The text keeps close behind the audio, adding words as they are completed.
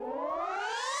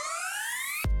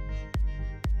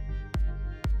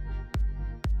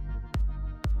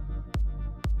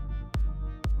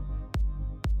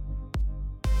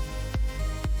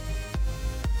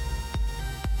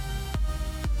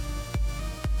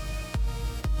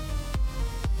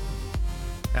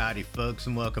Howdy folks,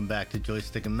 and welcome back to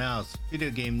Joystick and Mouse,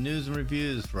 video game news and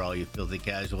reviews for all you filthy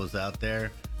casuals out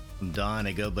there. I'm Don,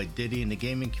 I go by Diddy in the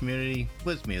gaming community.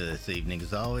 With me this evening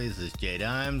as always is Jay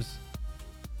Dimes.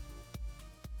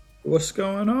 What's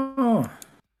going on?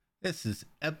 This is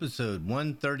episode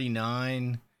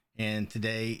 139, and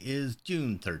today is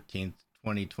June 13th,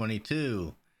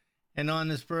 2022. And on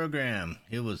this program,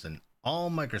 it was an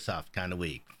all Microsoft kind of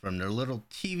week, from their little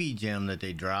TV gem that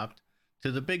they dropped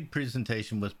to the big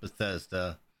presentation with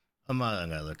Bethesda,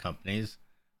 among other companies,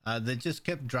 that just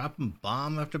kept dropping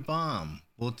bomb after bomb.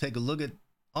 We'll take a look at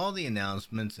all the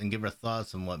announcements and give our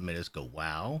thoughts on what made us go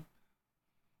wow,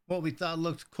 what we thought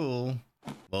looked cool,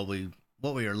 what we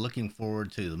are looking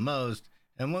forward to the most,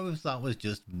 and what we thought was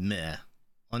just meh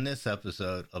on this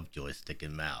episode of Joystick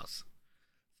and Mouse.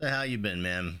 So how you been,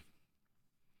 man?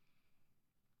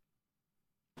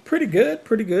 Pretty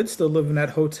good. Still living that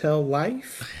hotel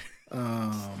life.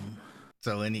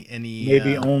 So any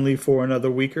maybe only for another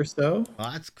week or so.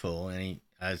 Well, that's cool. I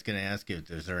was gonna ask you if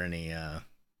there's any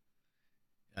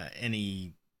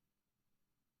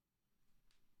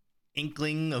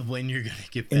inkling of when you're gonna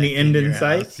get back any end in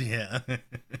sight. House? Yeah.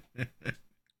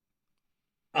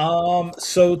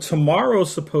 So tomorrow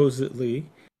supposedly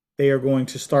they are going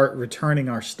to start returning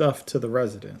our stuff to the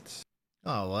residents.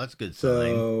 Oh, well, that's good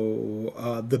sign.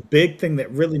 So the big thing that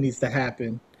really needs to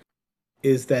happen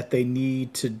is that they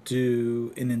need to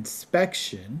do an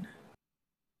inspection.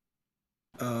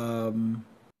 The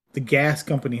gas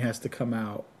company has to come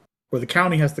out, or the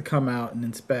county has to come out and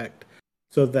inspect,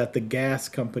 so that the gas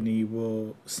company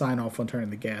will sign off on turning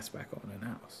the gas back on in the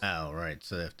house. Oh, right.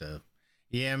 So they have to.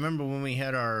 Yeah, I remember when we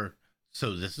had our.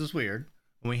 So this is weird.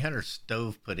 When we had our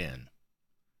stove put in,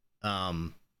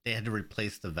 they had to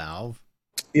replace the valve.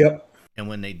 Yep. And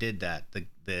when they did that,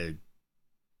 the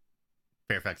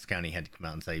Fairfax County had to come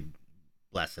out and say,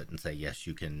 bless it, and say, yes,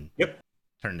 you can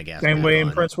turn the gas. Same way in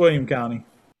Prince William County.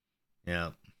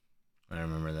 Yeah, I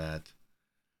remember that.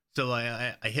 So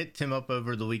I hit Tim up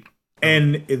over the week.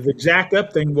 And the jacked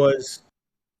up thing was...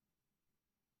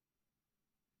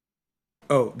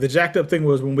 the jacked up thing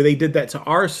was when they did that to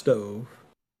our stove,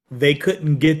 they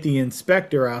couldn't get the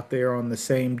inspector out there on the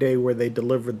same day where they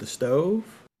delivered the stove.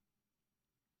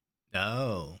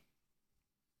 Oh.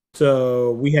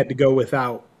 So we had to go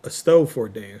without a stove for a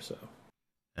day or so.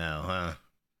 Oh, huh.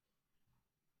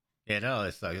 Yeah, no,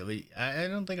 it's like I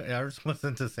don't think ours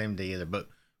wasn't the same day either, but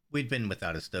we'd been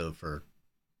without a stove for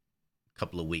a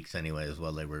couple of weeks anyways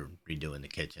while they were redoing the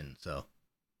kitchen, so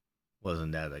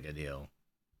wasn't that big a deal.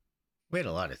 We had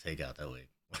a lot of takeout that week.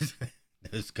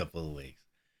 Those couple of weeks.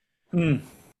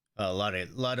 A lot of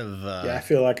yeah, I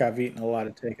feel like I've eaten a lot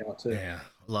of takeout too. Yeah,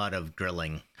 a lot of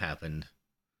grilling happened.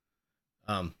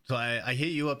 So I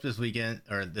hit you up this week.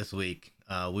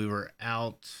 We were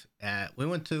we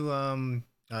went to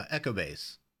Echo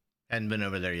Base. Hadn't been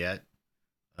over there yet.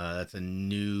 That's a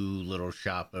new little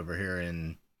shop over here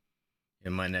in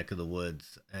my neck of the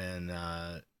woods, and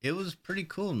it was pretty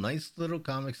cool. Nice little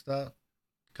comic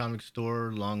store,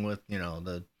 along with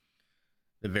the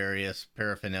various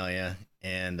paraphernalia.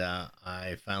 And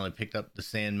I finally picked up the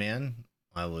Sandman.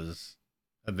 I've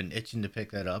been itching to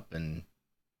pick that up, and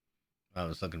I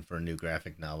was looking for a new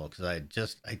graphic novel because I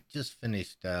just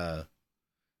finished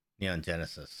Neon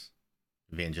Genesis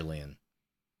Evangelion,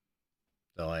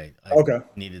 so I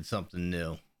needed something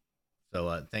new.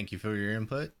 So thank you for your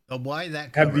input. Oh, why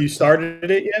that cover? Have you started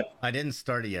it yet? I didn't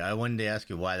start it yet. I wanted to ask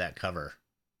you why that cover.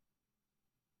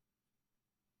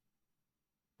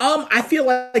 I feel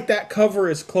like that cover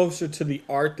is closer to the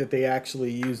art that they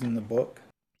actually use in the book.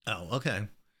 Oh, okay.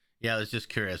 Yeah, I was just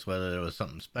curious whether there was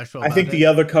something special. I think the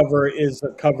other cover is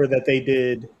a cover that they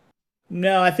did.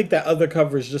 No, I think that other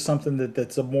cover is just something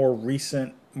that's a more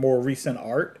recent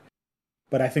art.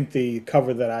 But I think the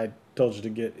cover that I told you to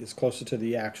get is closer to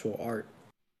the actual art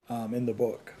in the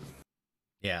book.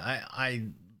 Yeah, I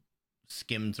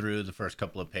skimmed through the first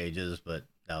couple of pages, but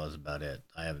that was about it.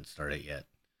 I haven't started yet.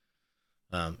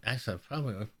 Actually,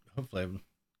 hopefully I'll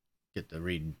get to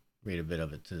read a bit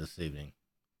of it this evening.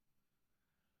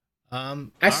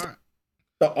 The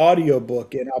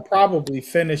audiobook, and I'll probably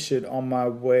finish it on my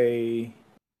way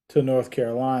to North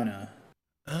Carolina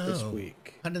this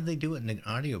week. How did they do it in an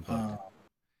audiobook?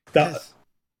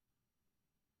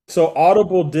 So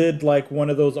Audible did like one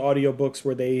of those audiobooks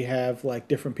where they have like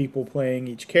different people playing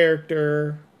each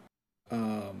character.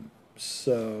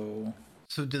 So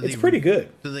it's pretty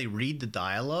good. Do they read the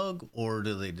dialogue, or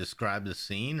do they describe the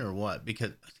scene, or what?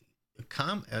 Because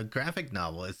a graphic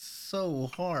novel is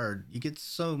so hard. You get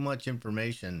so much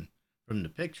information from the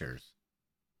pictures.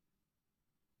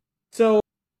 So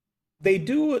they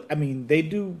do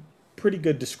pretty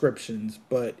good descriptions,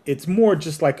 but it's more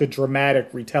just like a dramatic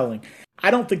retelling.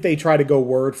 I don't think they try to go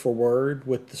word for word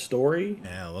with the story,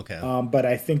 Yeah, okay. but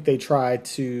I think they try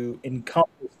to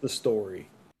encompass the story.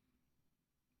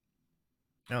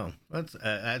 Oh,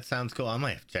 that sounds cool. I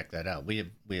might have to check that out. We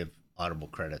have Audible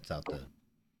credits out there.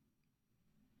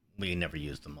 We never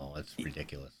use them all. It's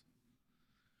ridiculous.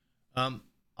 Um,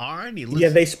 alrighty, Yeah,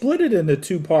 let's. they split it into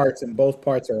two parts, and both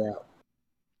parts are out.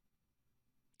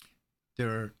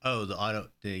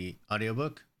 The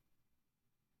audiobook.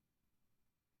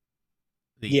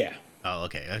 The Yeah, Oh,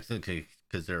 okay. That's okay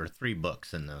because there are 3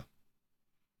 books in the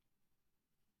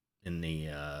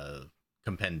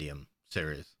compendium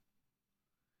series.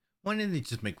 Why didn't they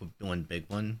just make one big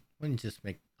one? Why didn't you just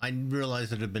make? I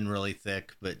realized it had been really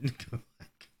thick, but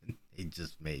they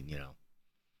just made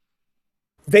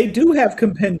they do have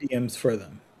compendiums for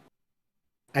them.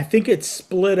 I think it's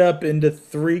split up into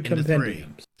three into three,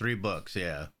 compendiums, 3 books.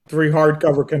 Yeah. three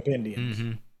hardcover compendiums.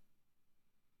 Mm-hmm.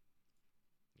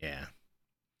 Yeah.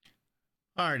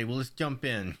 Alrighty, well let's jump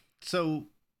in. So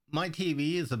my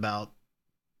TV is about.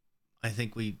 I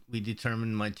think we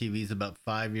determined my TV is about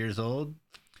 5 years old,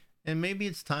 and maybe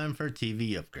it's time for a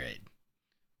TV upgrade.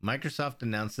 Microsoft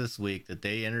announced this week that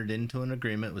they entered into an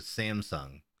agreement with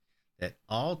Samsung that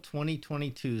all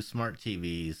 2022 smart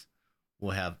TVs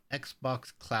will have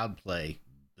Xbox Cloud Play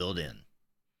built in.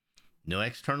 No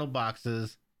external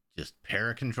boxes, just pair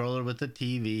a controller with the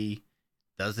TV.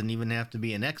 Doesn't even have to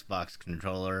be an Xbox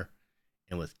controller.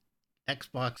 And with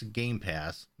Xbox Game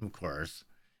Pass, of course,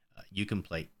 you can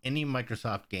play any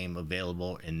Microsoft game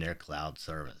available in their cloud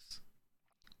service.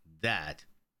 That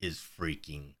is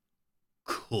freaking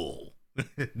cool.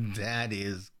 That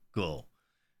is cool.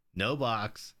 No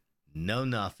box, no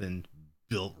nothing,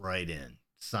 built right in.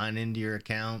 Sign into your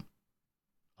account,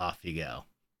 off you go.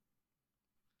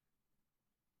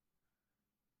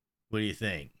 What do you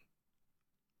think?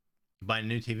 Buy a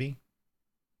new TV?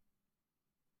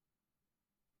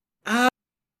 Uh,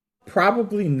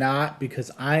 Probably not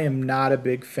because I am not a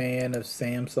big fan of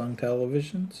Samsung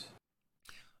televisions.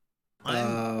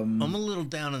 I'm a little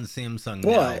down on Samsung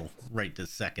But now, right this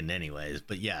second, anyways.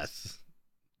 But yes,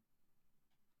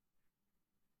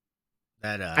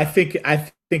 that I think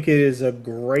it is a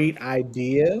great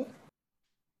idea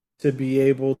to be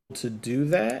able to do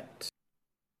that.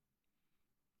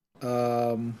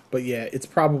 But yeah, it's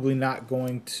probably not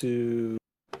going to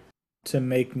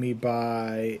make me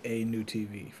buy a new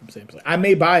TV from Samsung. I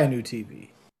may buy a new TV,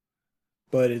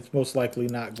 but it's most likely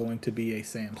not going to be a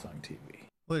Samsung TV.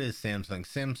 what is Samsung?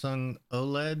 Samsung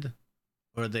OLED,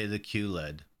 or are they the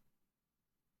QLED?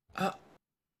 Uh,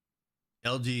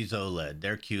 LG's OLED,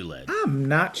 they're QLED. I'm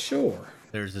not sure.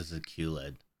 Theirs is a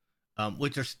QLED,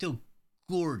 which are still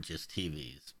gorgeous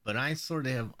TVs. But I sort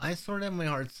of have my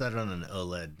heart set on an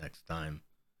OLED next time.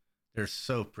 They're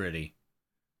so pretty.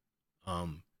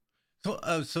 Um,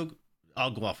 so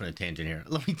I'll go off on a tangent here.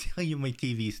 Let me tell you my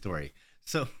TV story.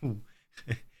 So,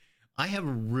 I have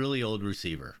a really old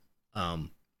receiver.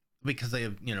 Because I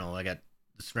got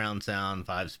the surround sound,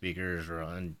 5 speakers,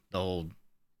 and the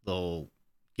whole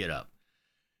get up.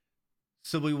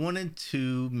 So we wanted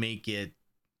to make it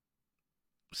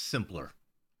simpler.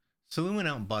 So we went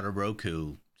out and bought a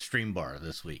Roku stream bar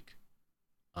this week.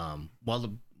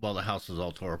 While the house was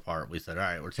all tore apart, we said, "All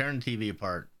right, we're tearing the TV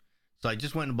apart." So I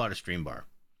just went and bought a stream bar.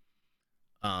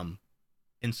 Um,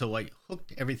 and so I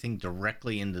hooked everything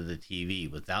directly into the TV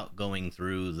without going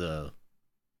through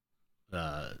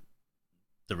uh,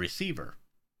 the receiver.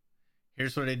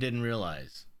 Here's what I didn't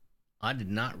realize. I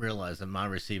did not realize that my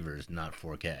receiver is not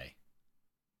 4K.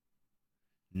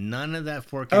 None of that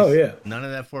 4K. Oh yeah. None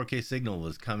of that 4K signal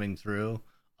was coming through.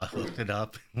 I hooked it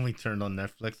up and we turned on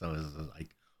Netflix. I was like,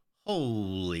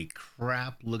 "Holy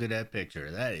crap! Look at that picture.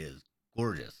 That is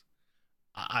gorgeous."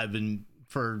 I've been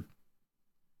for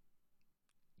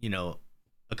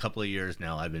a couple of years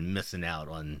now. I've been missing out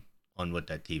on what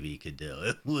that TV could do.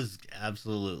 It was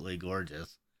absolutely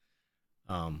gorgeous.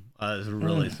 I was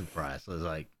really surprised. I was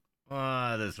like,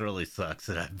 "Oh, this really sucks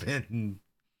that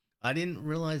I didn't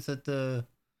realize that the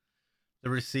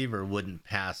receiver wouldn't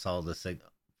pass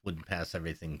wouldn't pass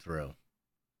everything through."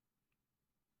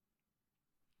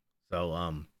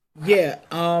 So Yeah.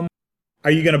 Are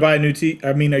you gonna buy a new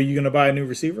are you gonna buy a new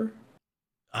receiver?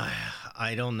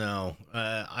 I don't know.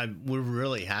 We're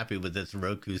really happy with this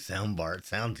Roku soundbar. It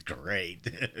sounds great.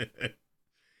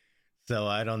 So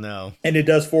I don't know. And it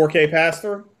does 4K pass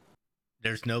through?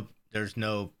 There's no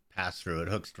pass through. It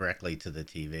hooks directly to the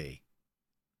TV.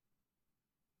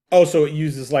 Oh, so it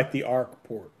uses like the ARC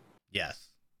port. Yes.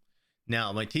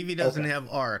 Now my TV doesn't Okay. have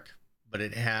ARC, but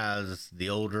it has the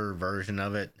older version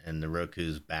of it, and the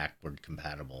Roku's backward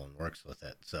compatible and works with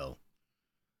it. So,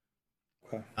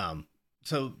 Okay.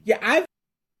 so Yeah, I've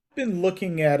been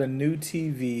looking at a new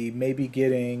TV, maybe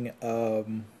getting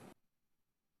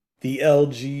the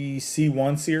LG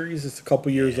C1 series. It's a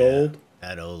couple years yeah, old.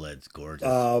 that OLED's gorgeous.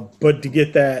 But to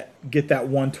get that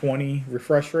 120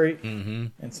 refresh rate Mm-hmm.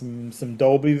 and some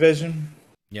Dolby Vision,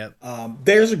 Yep.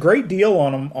 there's a great deal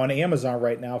on them on Amazon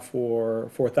right now for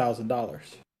 $4,000.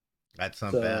 That's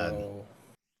not bad. So,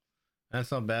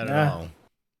 That's not bad at nah, all.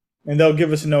 and they'll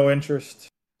give us no interest.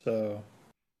 So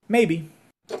maybe.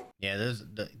 Yeah,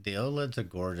 the OLEDs are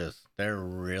gorgeous. They're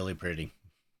really pretty.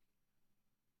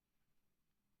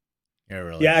 They're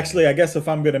really Yeah, pretty. actually, I guess if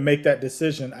I'm going to make that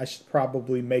decision, I should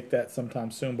probably make that sometime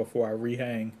soon before I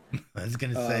rehang I was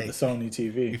gonna the say Sony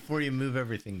TV. before you move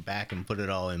everything back and put it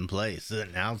all in place,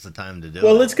 now's the time to do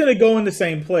Well, it. it's going to go in the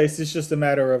same place. It's just a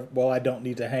matter of, well, I don't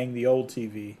need to hang the old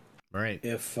TV Right.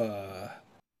 if,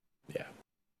 yeah.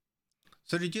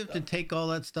 So did you have to take all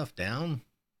that stuff down?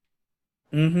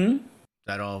 Mm-hmm.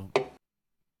 That all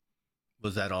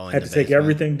was that all in Had the to take basement?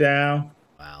 everything down.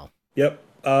 Wow. Yep.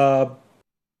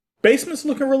 Basement's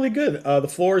looking really good. The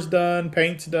floor's done,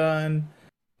 paint's done.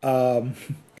 Um,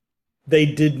 they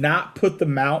did not put the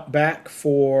mount back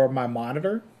for my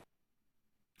monitor.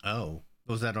 Oh,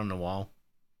 was that on the wall?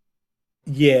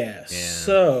 Yeah, Yeah.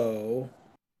 so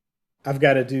I've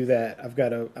got to do that. I've got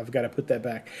to put that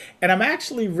back. And I'm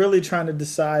actually really trying to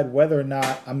decide whether or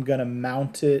not I'm going to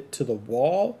mount it to the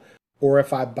wall or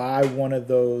if I buy one of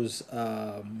those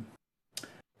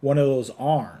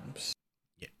arms.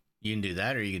 Yeah. You can do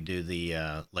that, or you could do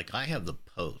the like I have the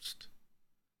post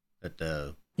that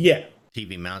the Yeah.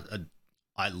 TV mount.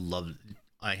 I love.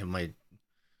 I have my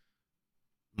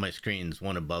screens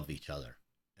one above each other,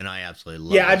 and I absolutely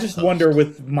love. Yeah, I This just post. wonder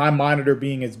with my monitor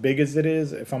being as big as it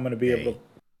is if I'm going to be able Hey, to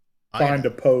I got find a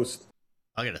a post.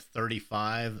 I got a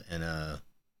 35 and a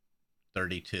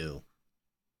 32.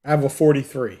 I have a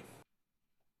 43.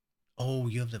 Oh,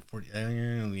 you have the 40.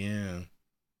 Oh, yeah.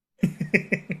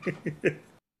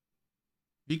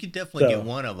 You could definitely get so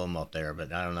one of them up there,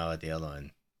 but I don't know at the other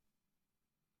one.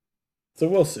 so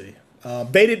we'll see.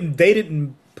 They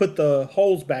didn't put the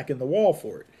holes back in the wall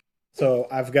for it. So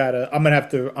I'm gonna have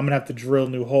to drill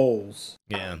new holes.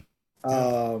 Yeah.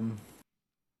 Um,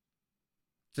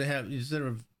 To have it's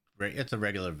a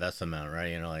regular vest amount,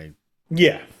 right? Like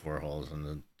yeah, 4 holes,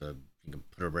 and the you can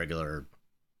put a regular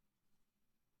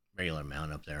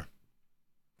mount up there.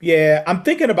 yeah. I'm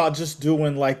thinking about just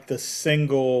doing like the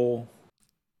single,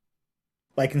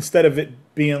 like instead of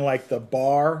it being like the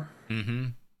bar, Mm-hmm.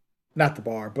 not the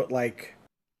bar, but like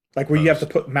where you have to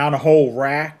Post. mount a whole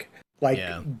rack,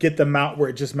 Yeah. like get the mount where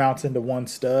it just mounts into one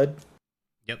stud.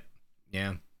 Yep.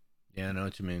 Yeah. Yeah, I know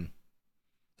what you mean.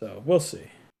 So we'll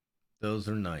see. Those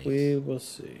are nice. We will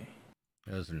see.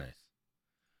 Those are nice.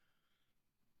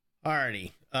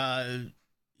 Alrighty.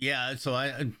 Yeah, so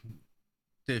I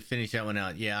to finish that one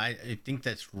out. Yeah, I think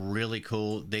that's really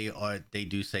cool. They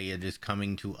do say it is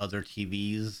coming to other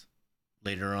TVs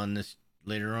later on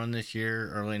this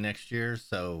year, early next year,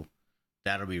 so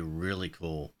that'll be really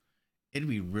cool. It'd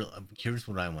be real. Here's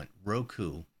what I want.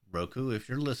 Roku, if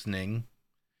you're listening,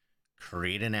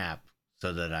 create an app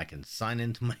so that I can sign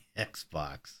into my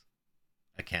Xbox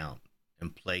account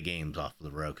and play games off of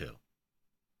the Roku.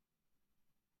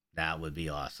 That would be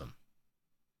awesome.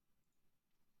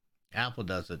 Apple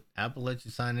does it. Apple lets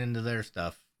you sign into their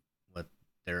stuff with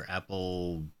their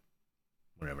Apple,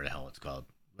 whatever the hell it's called.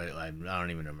 But I don't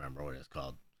even remember what it's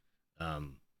called.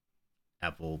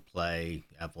 Apple Play,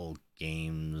 Apple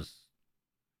Games,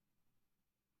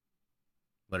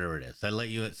 whatever it is. They let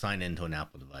you sign into an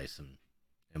Apple device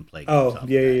and play games Oh off of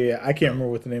yeah, that. yeah, yeah. I can't So, remember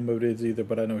what the name of it is either,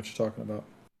 but I know what you're talking about.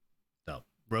 so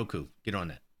Roku, get on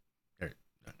that. There.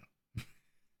 All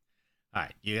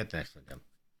right, you got the next one, Jim.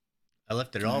 I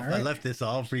left it all. All I right. left this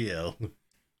all for you.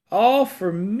 All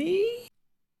for me.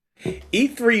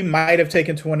 E3 might have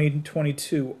taken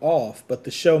 2022 off, but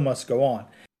the show must go on.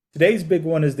 Today's big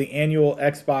one is the annual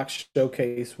Xbox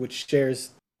Showcase, which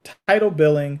shares title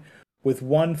billing with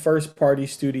one first party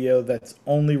studio that's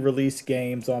only released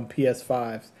games on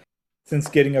PS5s since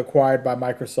getting acquired by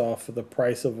Microsoft for the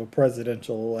price of a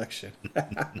presidential election.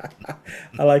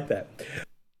 I like that.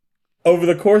 Over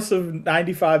the course of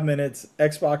 95 minutes,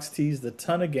 Xbox teased a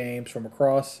ton of games from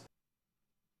across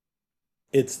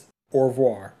its au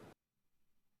revoir.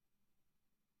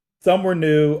 Some were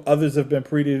new, others have been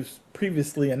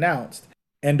previously announced.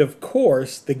 And of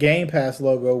course, the Game Pass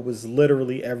logo was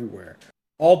literally everywhere.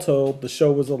 All told, the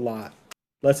show was a lot.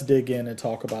 – Let's dig in and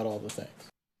talk about all the things.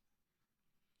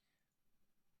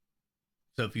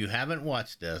 So if you haven't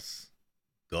watched this,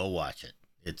 go watch it.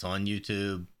 It's on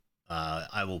YouTube.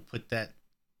 I will put that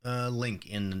link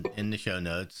in the show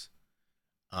notes.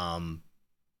 Um,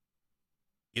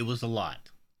 it was a lot.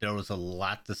 There was a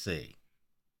lot to see.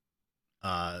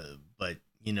 But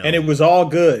you And it know, was all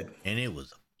good. and it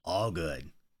was all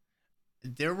good.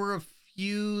 There were a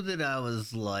few that I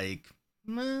was like,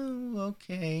 well,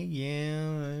 okay,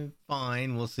 yeah,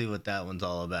 fine. We'll see what that one's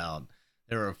all about.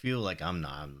 There were a few like I'm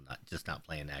not just not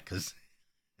playing that because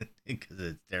because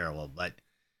it's terrible. But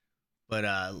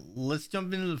let's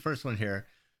jump into the first one here.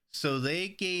 So they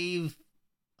gave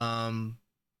um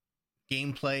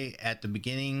gameplay at the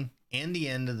beginning and the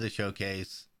end of the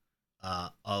showcase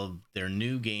of their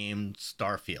new game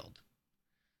Starfield.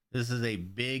 This is a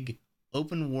big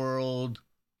open world,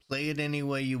 play it any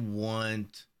way you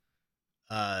want,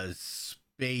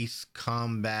 space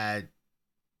combat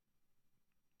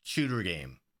shooter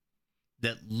game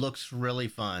that looks really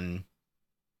fun.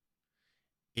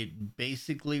 It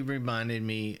basically reminded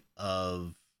me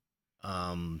um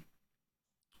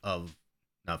of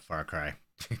not Far Cry,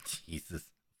 Jesus,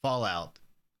 Fallout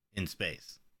in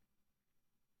space.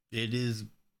 It is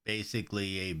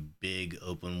basically a big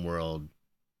open world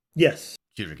Yes.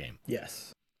 shooter game.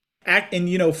 Yes.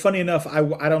 And funny enough, I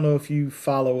don't know if you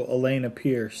follow Elena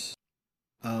Pierce.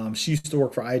 She used to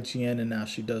work for IGN, and now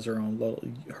she does her own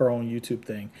YouTube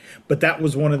thing. But that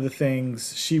was one of the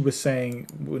things she was saying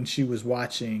when she was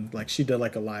watching. Like, she did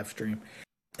like a live stream,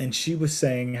 and she was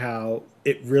saying how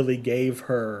it really gave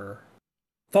her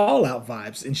Fallout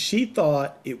vibes, and she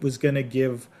thought it was gonna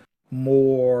give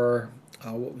more.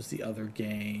 What was the other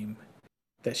game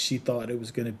that she thought it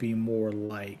was gonna be more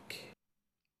like?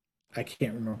 I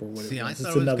can't remember what See, it I was. thought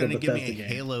It's it was another going to give me Bethesda a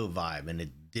game. Halo vibe, and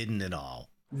it didn't at all.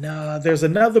 No, there's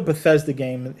another Bethesda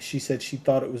game. She said she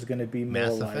thought it was going to be more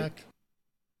Mass like. Effect?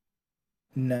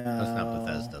 That's not No.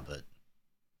 Bethesda,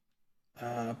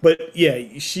 but But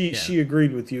yeah, she yeah, she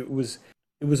agreed with you.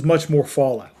 It was much more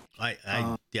Fallout.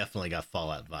 I definitely got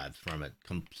Fallout vibes from it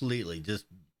completely. Just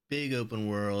big open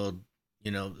world,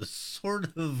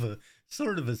 sort of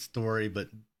a story, but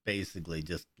basically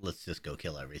just let's just go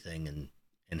kill everything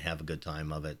and have a good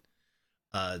time of it.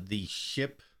 The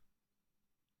ship,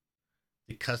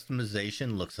 the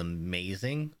customization looks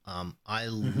amazing. I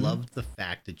Mm-hmm. loved the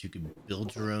fact that you could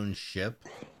build your own ship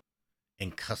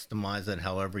and customize it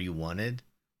however you wanted.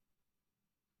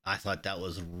 I thought that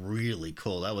was really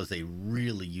cool. That was a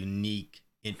really unique,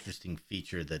 interesting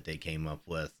feature that they came up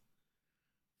with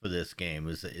for this game.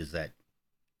 Is that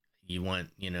you want,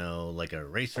 like a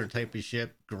racer type of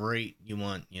ship? Great. You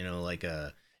want, like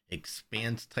a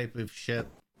expanse type of ship?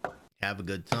 Have a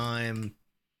good time.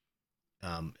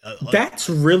 That's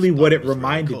I really just thought what it it was really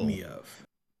reminded cool. me of.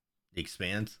 The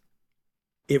expanse.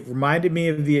 It reminded me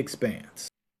of The Expanse.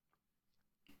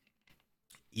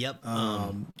 Yep.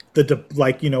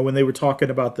 Like when they were talking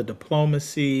about the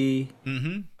diplomacy.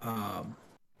 Mm-hmm. Um,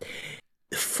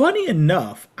 Funny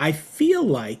enough, I feel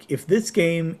like if this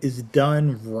game is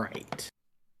done right,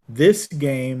 this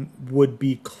game would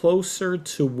be closer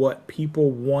to what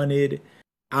people wanted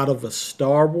out of a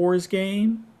Star Wars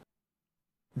game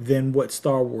than what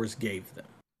Star Wars gave them.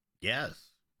 Yes.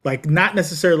 Like, not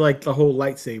necessarily like the whole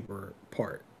lightsaber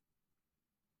part,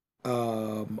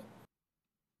 um,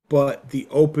 but the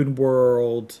open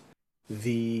world,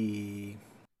 the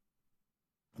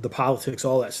the politics,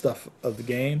 all that stuff of the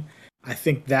game. I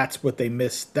think that's what they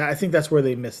missed. I think that's where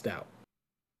they missed out.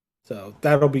 So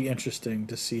that'll be interesting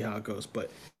to see how it goes.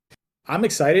 But I'm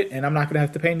excited, and I'm not going to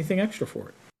have to pay anything extra for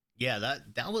it. Yeah,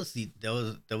 that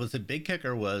was a big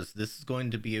kicker. Was this is going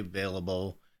to be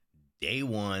available day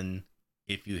one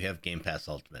if you have Game Pass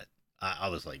Ultimate? I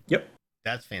was like, Yep.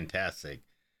 that's fantastic.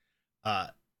 Uh,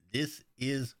 this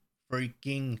is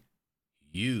freaking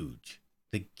huge.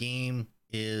 The game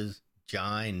is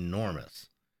ginormous.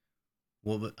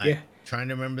 Well, I'm Yeah. trying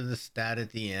to remember the stat at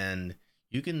the end.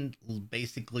 You can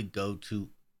basically go to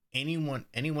any one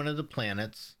of the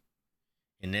planets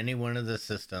in any one of the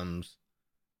systems.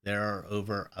 There are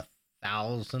over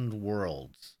 1,000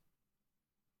 worlds,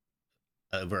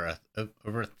 over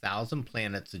 1,000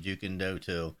 planets that you can go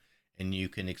to, and you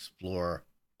can explore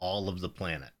all of the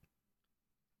planet.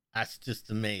 That's just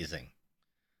amazing.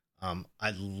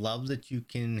 I love that you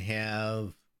can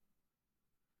have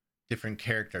different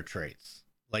character traits.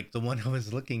 Like the one I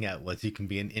was looking at was you can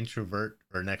be an introvert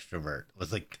or an extrovert. I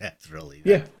was like,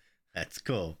 Yeah. that's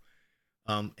cool.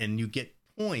 And you get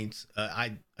points.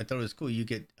 I thought it was cool. You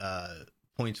get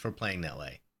points for playing that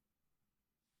way,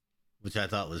 which I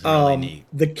thought was really neat.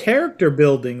 The character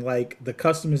building, like the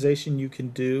customization you can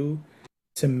do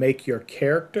to make your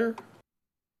character,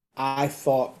 I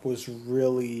thought was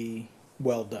really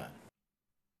well done.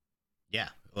 Yeah,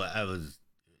 well,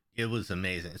 it was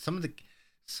amazing. Some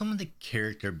of the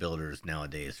character builders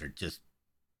nowadays are just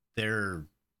they're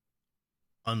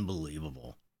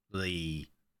unbelievable. The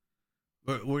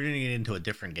we're gonna get into a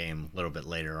different game a little bit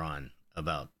later on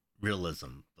about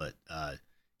realism, but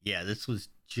yeah, this was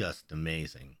just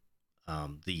amazing.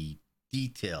 The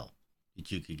detail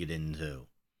that you could get into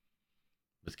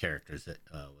with characters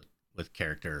with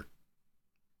character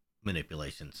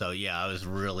manipulation. So yeah, I was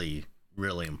really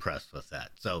impressed with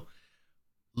that. So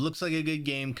looks like a good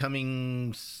game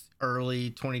coming early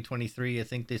 2023, I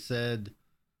think they said.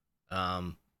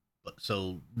 But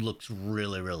so looks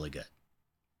really good.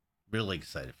 Really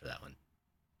excited for that one.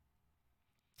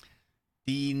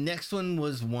 The next one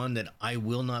was one that I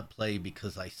will not play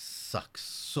because I suck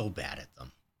so bad at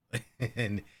them.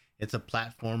 And it's a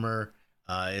platformer.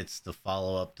 It's the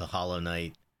follow up to Hollow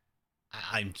Knight.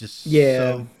 I'm just Yeah,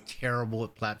 so terrible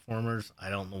at platformers. I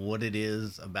don't know what it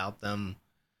is about them.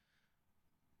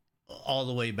 All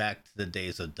the way back to the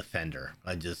days of Defender,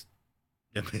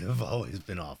 I've always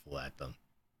been awful at them.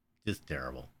 Just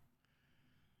terrible.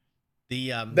 The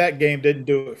that game didn't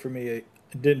do it for me. It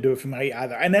didn't do it for me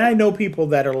either. And I know people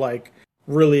that are like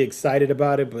really excited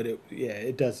about it, but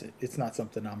it doesn't. It's not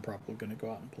something I'm probably going to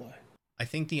go out and play. I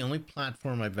think the only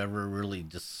platform I've ever really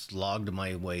just slogged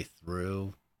my way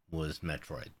through was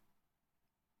Metroid. I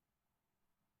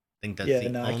think that's Yeah, the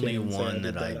no, I can't only even say I one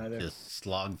did that I that either. just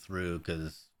slogged through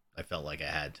because I felt like I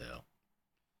had to.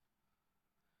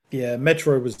 Yeah,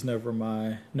 Metroid was never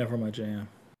my jam.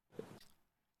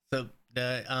 So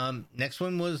the next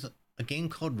one was a game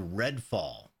called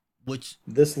Redfall, which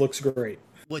This looks great.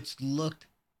 looked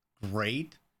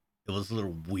great. It was a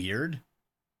little weird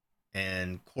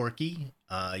and quirky.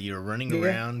 You're running Yeah.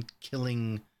 around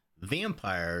killing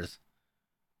vampires,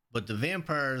 but the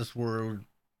vampires were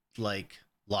like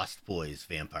Lost Boys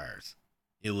vampires.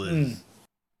 It Mm. was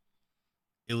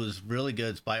it was really good.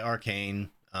 It's by Arcane,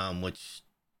 which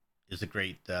is a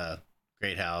great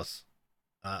house.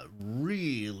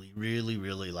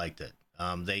 Really liked it.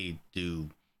 They do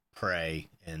Prey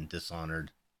and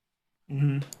Dishonored.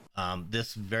 Hmm.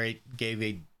 This very gave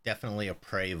a definitely a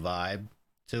Prey vibe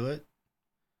to it.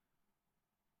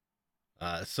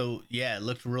 So yeah, it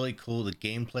looked really cool. The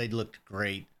gameplay looked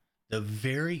great. The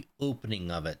very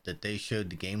opening of it that they showed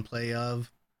the gameplay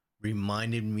of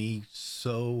reminded me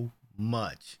so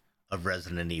much of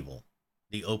Resident Evil.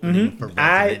 The opening Hmm. for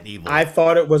I Resident I Evil.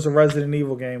 thought it was a Resident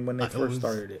Evil game when they I first was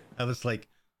started it. I was like,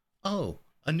 oh,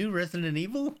 a new Resident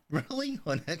Evil, really,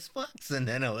 on Xbox? And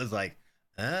then I was like,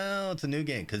 oh, it's a new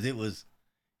game because it was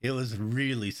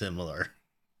really similar.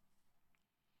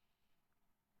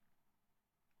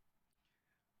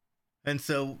 And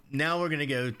so now we're gonna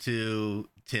go to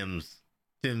Tim's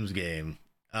game.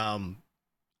 Um,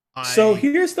 So I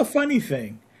here's the funny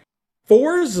thing.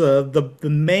 Forza, the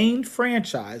main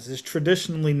franchise, is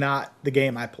traditionally not the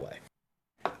game I play.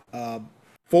 Uh,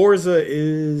 Forza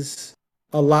is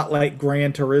a lot like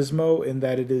Gran Turismo in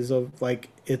that it is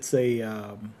it's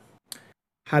a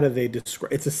how do they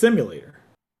describe? It's a simulator,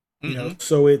 mm-hmm.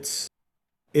 So it's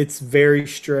very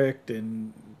strict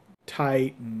and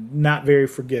tight and not very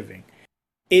forgiving.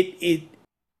 It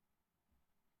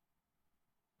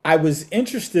I was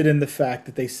interested in the fact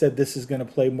that they said this is going to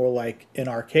play more like an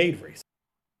arcade race,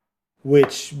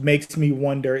 which makes me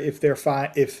wonder if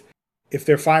if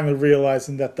they're finally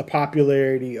realizing that the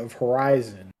popularity of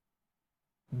Horizon,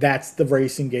 that's the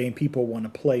racing game people want to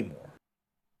play more.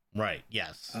 Right.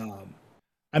 Yes.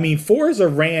 I mean, Forza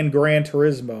ran Gran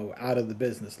Turismo out of the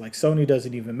business. Like Sony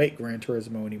doesn't even make Gran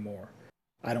Turismo anymore.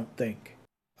 I don't think,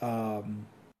 um,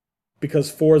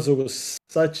 because Forza was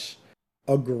such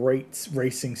a great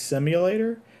racing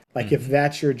simulator. Like if Mm-hmm.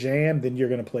 that's your jam, then you're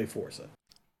gonna play Forza.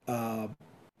 Uh,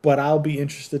 but I'll be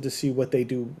interested to see what they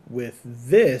do with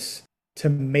this to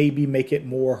maybe make it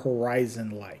more Horizon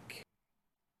like,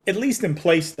 at least in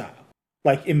play style,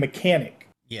 like in mechanic.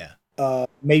 Yeah.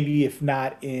 Maybe if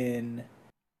not in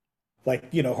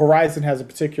like Horizon has a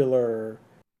particular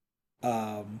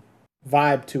um,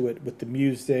 vibe to it with the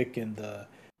music and the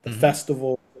Mm-hmm.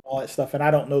 festival and all that stuff. And I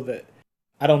don't know that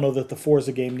the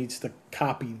Forza game needs to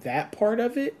copy that part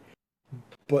of it,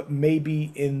 but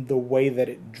maybe in the way that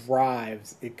it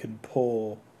drives, it can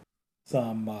pull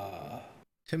some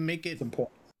To make it some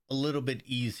points. a little bit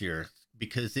easier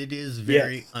because it is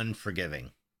very Yes, unforgiving.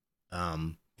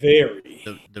 Um, very.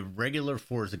 the regular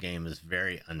Forza game is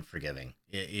very unforgiving.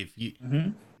 If you Hmm.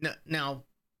 now,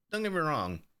 don't get me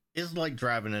wrong, it's like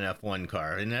driving an F1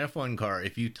 car. In an F1 car,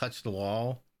 if you touch the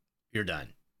wall, you're done.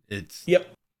 It's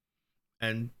Yep.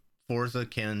 and Forza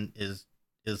can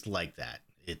is like that.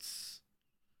 It's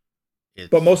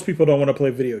But most people don't want to play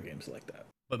video games like that.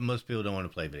 but most people don't want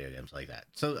to play video games like that.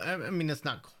 So I mean, it's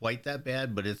not quite that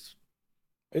bad, but It's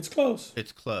close.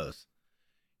 it's close.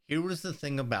 Here was the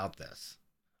thing about this.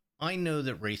 I know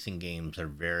that racing games are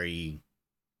very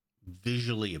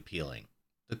visually appealing.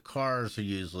 The cars are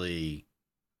usually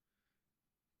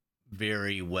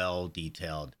very well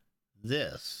detailed.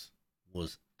 This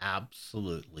was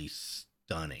absolutely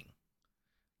stunning.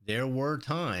 There were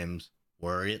times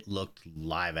where it looked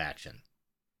live action.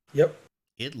 Yep.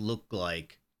 It looked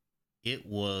like it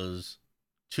was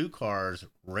two cars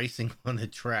racing on a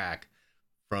track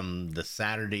from the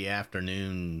Saturday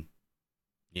afternoon,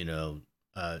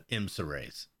 IMSA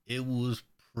race. It was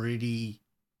pretty.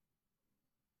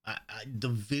 The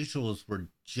visuals were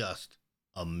just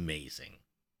amazing.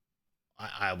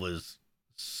 I was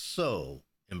so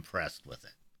impressed with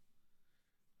it.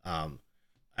 I,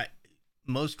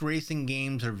 most racing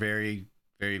games are very,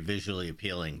 very visually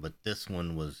appealing, but this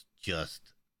one was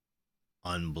just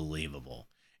unbelievable.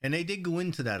 And they did go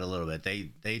into that a little bit.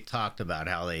 They talked about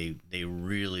how they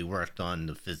really worked on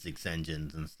the physics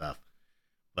engines and stuff.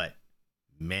 But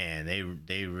man,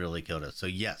 they really killed it. So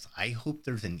yes, I hope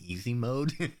there's an easy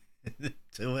mode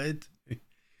to it,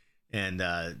 and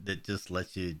that just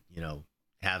lets you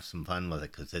have some fun with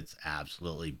it because it's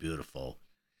absolutely beautiful.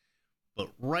 But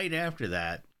right after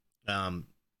that,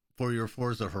 for your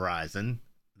Forza Horizon,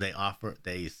 they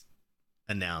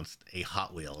announced a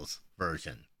Hot Wheels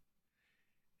version,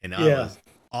 and I was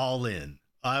all in.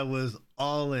 I was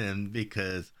all in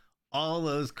because all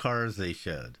those cars they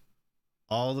showed,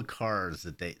 all the cars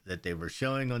that they were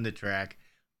showing on the track,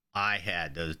 I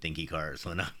had those dinky cars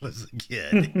when I was a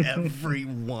kid. Every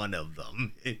one of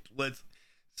them. It was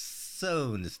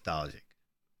so nostalgic.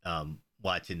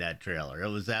 Watching that trailer, it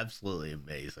was absolutely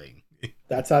amazing.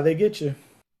 That's how they get you.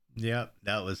 Yep,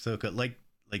 that was so good. Like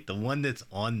the one that's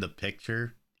on the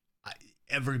picture,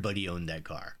 everybody owned that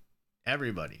car.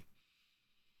 Everybody.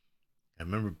 I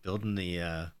remember building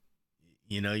the,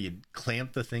 you'd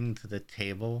clamp the thing to the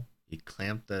table. You'd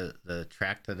clamp the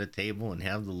track to the table and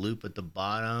have the loop at the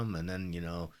bottom, and then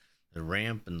the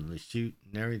ramp and the chute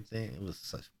and everything. It was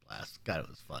such a blast. God, it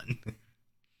was fun.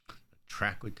 The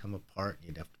track would come apart, and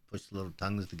you'd have to push the little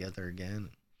tongues together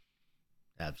again.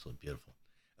 Absolutely beautiful.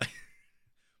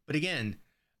 But again,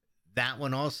 that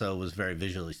one also was very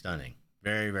visually stunning.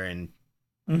 Very, very,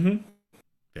 very,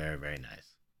 very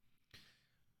nice.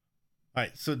 All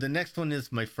right, so the next one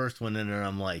is my first one, and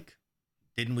I'm like,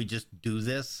 didn't we just do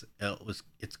this?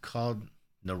 It's called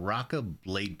Naraka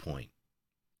Blade Point,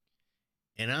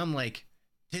 and I'm like,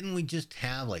 didn't we just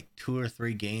have like 2 or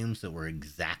 3 games that were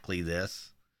exactly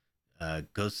this?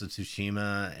 Ghost of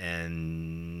Tsushima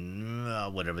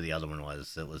and whatever the other one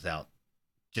was that was out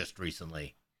just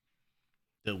recently.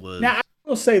 It was. Now I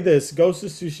will say this: Ghost of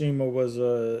Tsushima was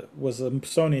a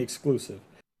Sony exclusive.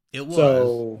 It was.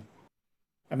 So,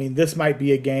 I mean, this might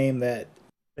be a game that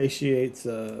satiates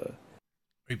a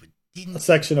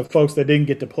section of folks that didn't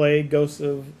get to play Ghost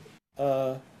of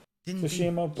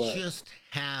Tsushima. But just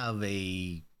have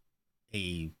a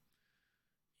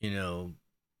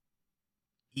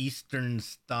Eastern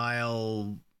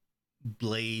style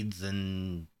blades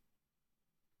and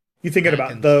you thinking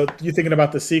about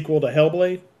the sequel to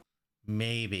Hellblade?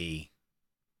 Maybe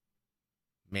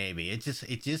it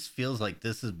just feels like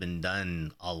this has been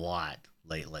done a lot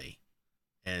lately,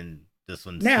 and this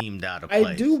one seemed out of place.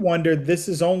 I do wonder. This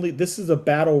is a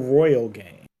battle royale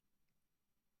game.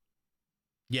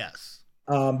 Yes.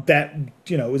 That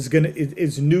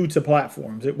is new to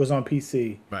platforms. It was on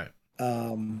PC. Right.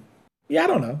 Yeah, I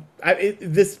don't know.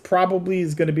 This probably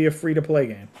is going to be a free to play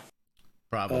game.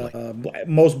 Probably.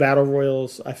 Most battle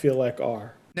royals I feel like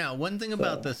are. Now, one thing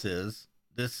about this is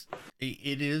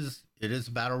it is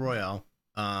battle royale,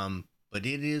 but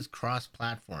it is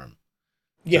cross-platform.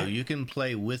 Yeah, so you can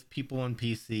play with people on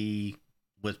PC,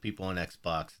 with people on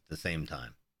Xbox at the same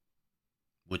time,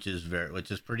 which is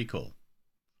pretty cool.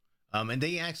 And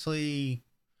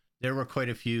there were quite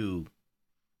a few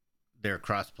their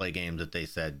cross-play games that they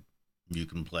said you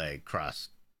can play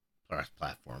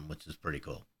cross-platform, which is pretty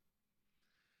cool.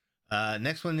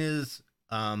 Next one is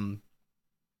by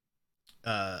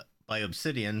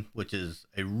Obsidian, which is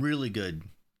a really good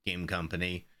game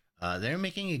company. They're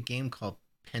making a game called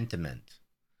Pentiment.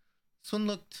 This one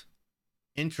looked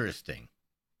interesting.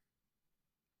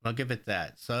 I'll give it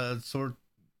that. So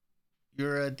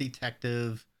you're a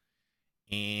detective,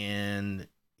 and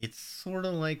it's sort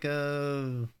of like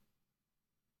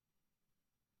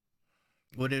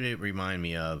what did it remind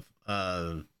me of?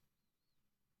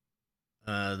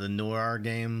 The noir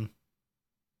game,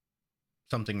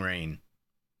 Something Rain.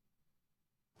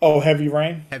 Oh, Heavy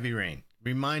Rain. Heavy Rain.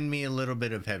 Remind me a little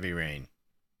bit of Heavy Rain.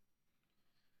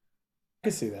 I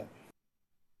can see that.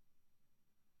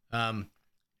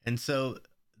 And so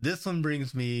this one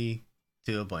brings me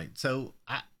to a point. So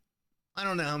I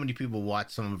don't know how many people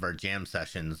watched some of our jam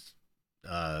sessions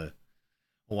a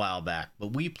while back,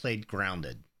 but we played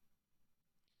Grounded.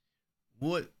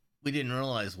 What we didn't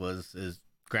realize is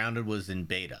Grounded was in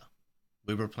beta.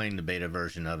 We were playing the beta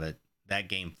version of it. That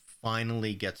game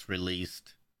finally gets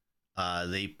released.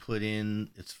 They put in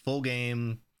its full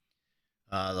game.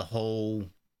 The whole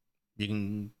you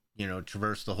can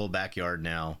traverse the whole backyard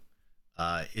now.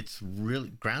 It's really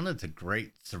Grounded's a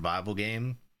great survival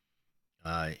game.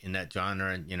 In that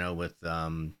genre, with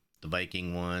the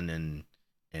Viking one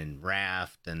and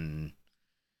Raft and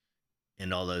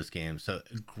all those games. So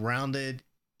Grounded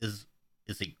is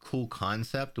a cool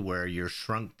concept where you're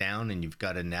shrunk down and you've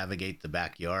got to navigate the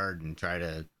backyard and try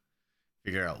to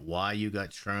figure out why you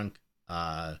got shrunk.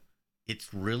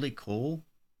 It's really cool.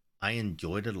 I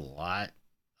enjoyed it a lot.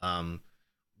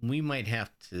 We might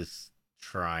have to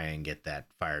try and get that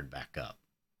fired back up.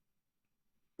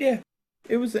 Yeah,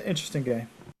 it was an interesting game.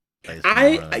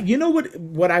 You know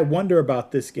what I wonder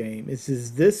about this game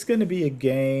is this going to be a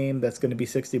game that's going to be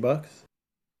 $60?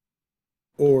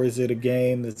 Or is it a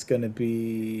game that's going to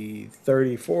be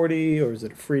 30, 40, or is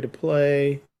it free to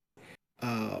play?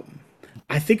 I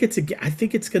think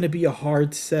it's going to be a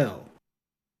hard sell.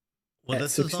 Well,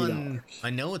 this $60. Is on.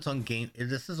 I know it's on Game.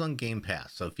 This is on Game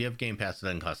Pass. So if you have Game Pass, it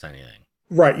doesn't cost anything.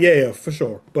 Right? Yeah, for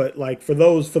sure. But like for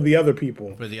the other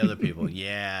people. For the other people,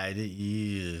 yeah.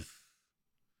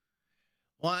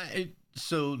 Well,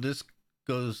 so this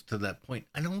goes to that point.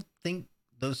 I don't think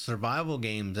those survival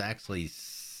games actually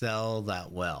sell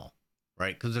that well,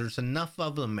 right? Because there's enough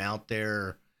of them out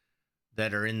there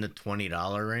that are in the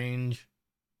 $20 range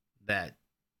that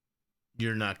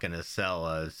you're not going to sell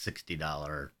a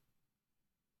 $60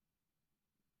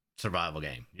 survival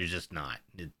game. You're just not.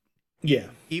 Yeah.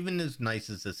 Even as nice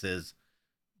as this is,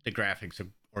 the graphics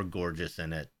are gorgeous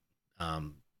in it.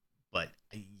 But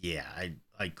yeah,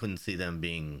 I couldn't see them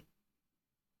being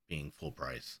full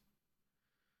price.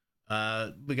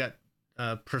 We got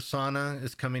Persona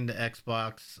is coming to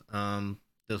Xbox.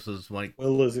 This was like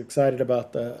Will is excited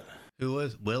about that. Who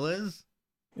is Will is?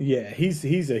 Yeah,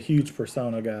 he's a huge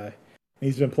Persona guy.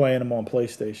 He's been playing them on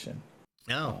PlayStation.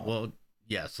 Oh, well,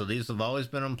 yeah. So these have always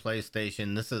been on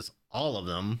PlayStation. This is all of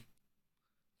them.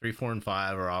 3, 4, and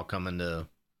 5 are all coming to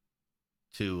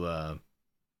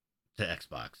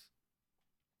Xbox.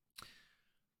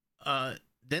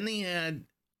 Then they had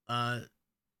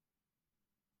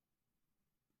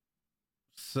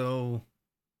so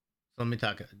let me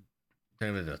talk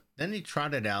about this. Then they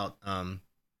trotted out Hideo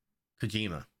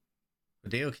Kojima,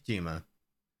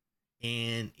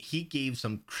 and he gave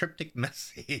some cryptic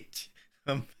message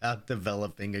about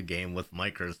developing a game with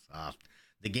Microsoft,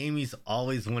 the game he's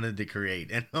always wanted to create.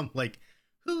 And I'm like,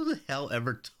 who the hell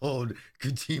ever told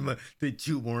Kojima that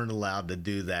you weren't allowed to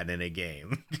do that in a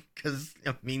game? Because,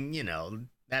 I mean,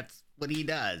 that's what he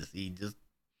does. He just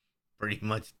pretty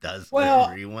much does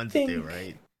whatever he wants to,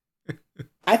 right?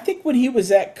 I think when he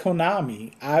was at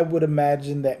Konami, I would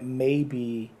imagine that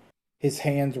maybe his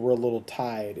hands were a little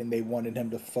tied and they wanted him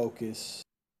to focus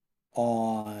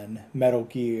on Metal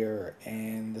Gear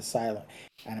and the Silent.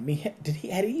 And I mean,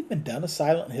 had he even done a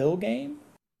Silent Hill game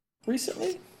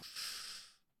recently?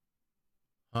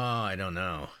 Oh, I don't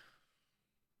know.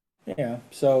 Yeah.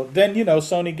 So then,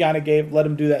 Sony kind of let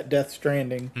him do that Death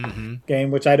Stranding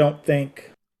game, which I don't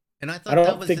think. And I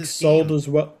don't think sold game. as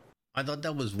well. I thought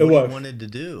that was what he wanted to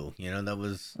do. That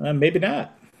was maybe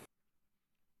not.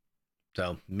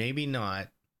 So maybe not.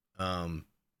 But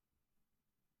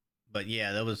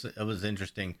yeah, that was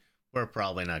interesting. We're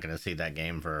probably not going to see that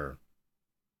game for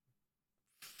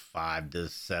 5 to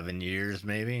 7 years,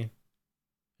 maybe.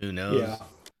 Who knows? Yeah. I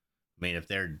mean, if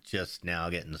they're just now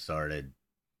getting started,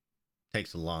 it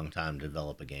takes a long time to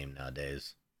develop a game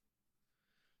nowadays.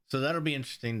 So that'll be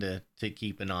interesting to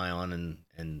keep an eye on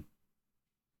and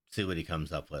see what he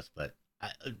comes up with. But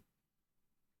I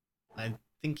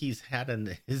think he's had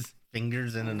his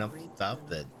fingers in enough stuff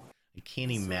that I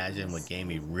can't imagine what game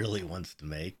he really wants to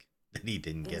make that he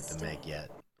didn't get to make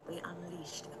yet. We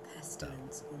unleashed a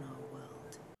pestilence on our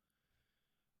world.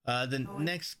 The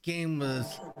next game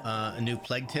was a new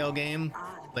Plague Tale game.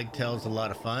 Plague Tale is a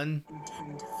lot of fun.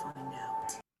 Intend to find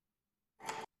out.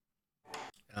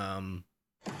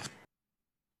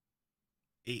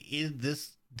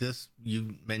 Is this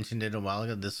you mentioned it a while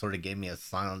ago? This sort of gave me a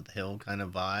Silent Hill kind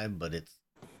of vibe, but it's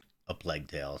a Plague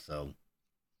Tale, so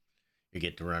you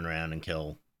get to run around and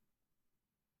kill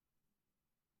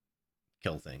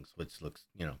kill things, which looks,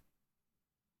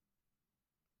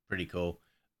 pretty cool.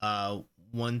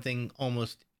 One thing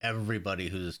almost everybody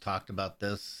who's talked about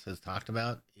this has talked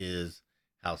about is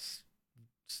how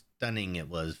stunning it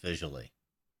was visually.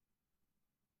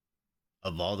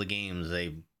 Of all the games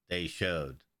they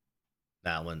showed,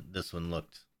 this one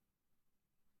looked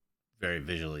very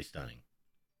visually stunning.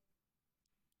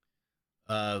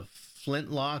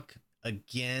 Flintlock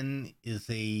again is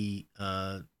a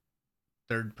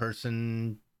third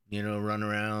person, run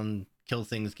around, kill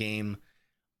things game.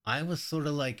 I was sort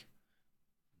of like,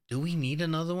 do we need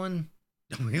another one?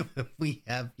 we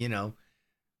have,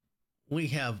 we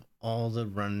have all the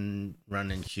run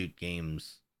and shoot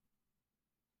games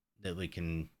that we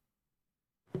can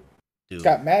do. It's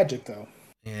got magic though.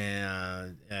 Yeah,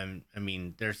 I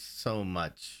mean, there's so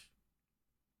much.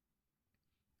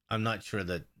 I'm not sure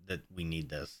that we need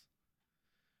this.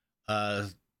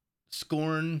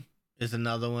 Scorn is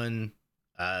another one.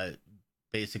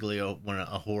 Basically a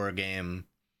horror game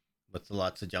with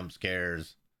lots of jump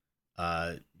scares.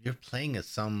 You're playing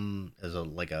as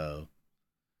a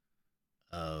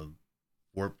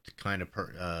warped kind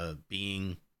of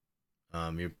being.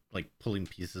 You're like pulling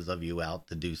pieces of you out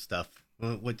to do stuff,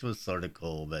 which was sort of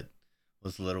cool, but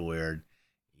was a little weird.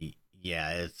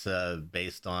 Yeah, it's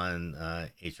based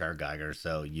on H.R. Geiger,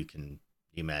 so you can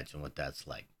imagine what that's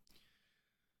like.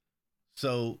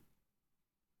 So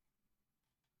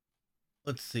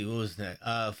let's see, what was that?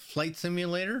 Flight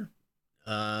Simulator,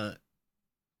 getting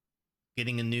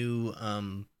a new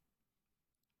an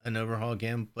overhaul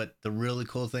again. But the really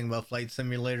cool thing about Flight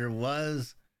Simulator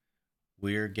was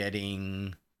we're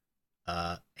getting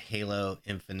Halo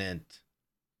Infinite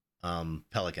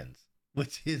Pelicans,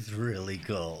 which is really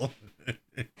cool.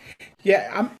 Yeah,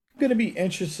 I'm gonna be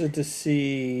interested to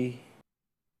see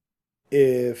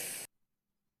if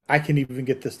I can even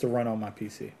get this to run on my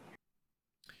PC.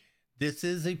 This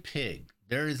is a pig.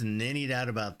 There isn't any doubt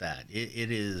about that. It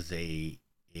is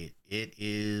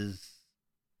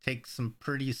takes some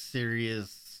pretty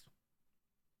serious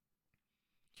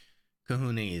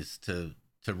kahunas to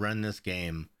run this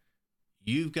game.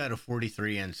 You've got a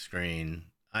 43-inch screen.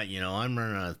 I'm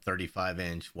running a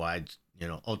 35-inch wide,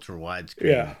 ultra wide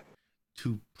screen. Yeah.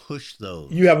 To push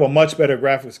those. You have a much better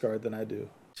graphics card than I do.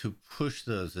 To push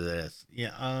those to this.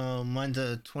 Yeah, mine's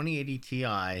a 2080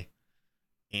 Ti,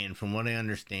 and from what I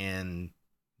understand,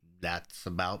 that's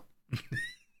about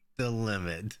the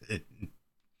limit.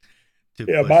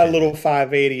 Yeah, my little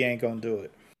 580 ain't gonna do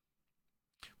it.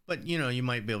 But you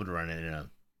might be able to run it in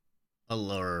a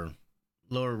lower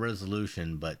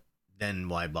resolution, but then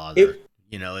why bother?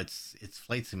 It's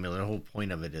Flight Simulator. The whole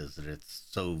point of it is that it's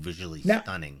so visually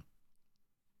stunning.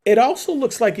 It also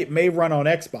looks like it may run on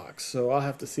Xbox, so I'll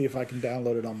have to see if I can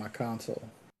download it on my console.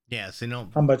 Yeah, so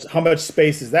how much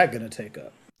space is that going to take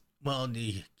up? Well,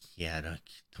 yeah,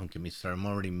 don't get me started. I'm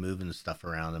already moving stuff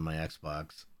around in my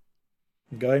Xbox.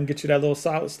 Go ahead and get you that little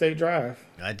solid state drive.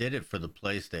 I did it for the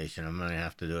PlayStation. I'm gonna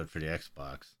have to do it for the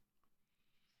Xbox.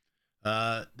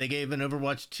 They gave an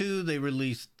Overwatch 2. They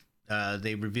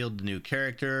revealed the new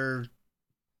character.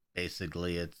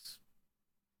 Basically, it's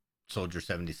Soldier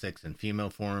 76 in female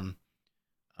form.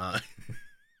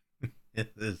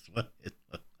 It is what it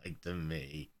looked like to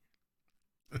me.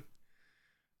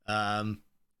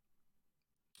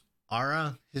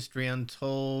 Ara, History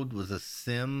Untold, was a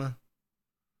sim.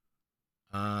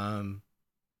 It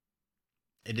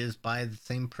is by the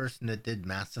same person that did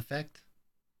Mass Effect.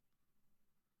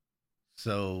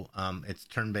 So, it's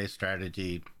turn-based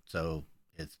strategy. So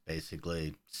it's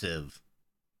basically Civ.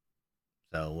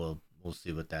 So we'll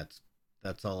see what that's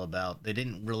all about. They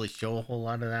didn't really show a whole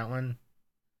lot of that one.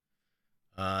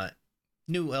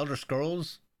 New Elder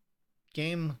Scrolls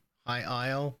game, High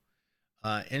Isle.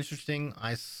 Interesting.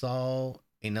 I saw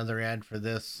another ad for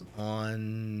this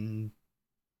on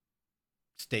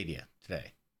Stadia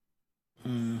today.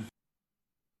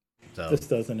 So this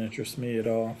doesn't interest me at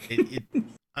all.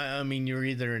 I mean, you're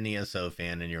either an ESO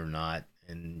fan and you're not,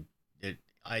 and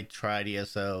I tried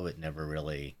ESO. It never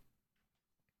really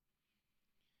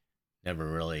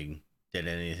did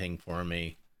anything for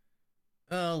me.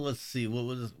 Let's see,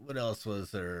 what else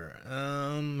was there?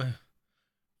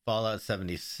 Fallout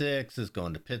 76 is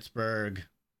going to Pittsburgh.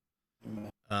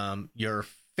 Your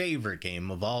favorite game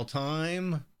of all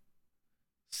time,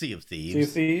 Sea of Thieves. Sea of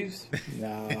Thieves?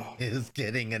 No. Is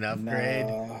getting an upgrade.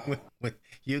 No.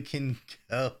 You can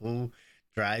go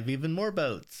drive even more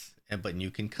boats, but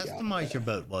you can customize your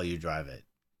boat while you drive it.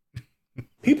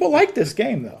 People like this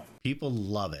game, though. People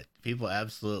love it. People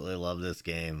absolutely love this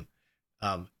game.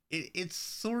 It's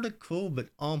sort of cool, but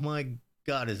oh my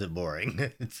god, is it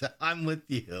boring? I'm with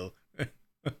you.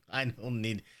 I don't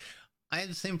need. I have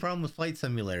the same problem with Flight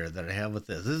Simulator that I have with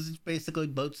this. This is basically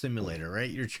boat simulator, right?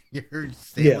 You're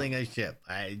sailing a ship.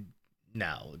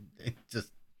 No,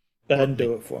 just Doesn't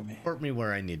do it for me. port me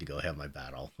where I need to go have my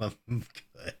battle. I'm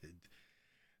good.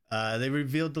 They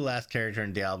revealed the last character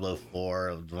in Diablo 4.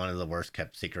 It was one of the worst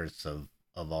kept secrets of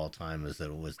all time, is that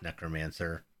it was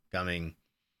Necromancer coming.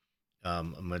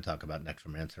 I'm going to talk about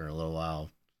Necromancer in a little while.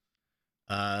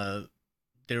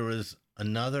 There was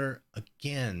another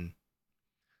again.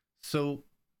 So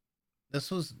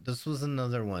this was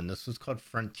another one. This was called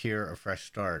Frontier: A Fresh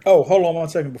Start. Oh, hold on one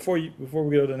second before we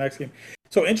go to the next game.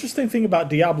 So interesting thing about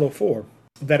Diablo 4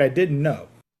 that I didn't know.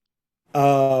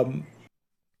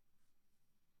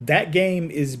 That game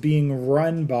is being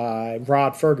run by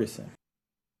Rod Ferguson,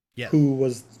 Yes. who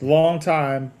was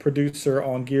longtime producer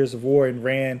on Gears of War and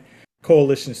ran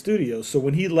Coalition Studios. So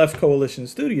when he left Coalition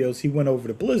Studios, he went over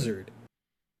to Blizzard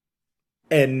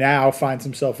and now finds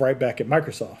himself right back at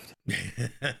Microsoft.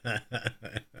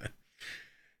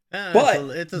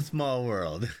 But it's a small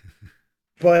world.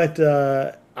 But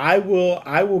I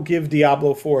will give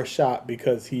Diablo 4 a shot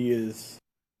because he is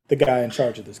the guy in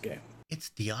charge of this game. It's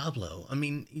Diablo. I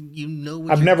mean, you know.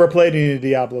 I've never played any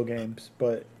Diablo games,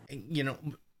 but you know,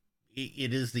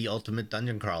 it is the ultimate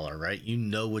dungeon crawler, right? You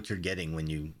know what you're getting when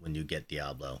you get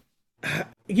Diablo.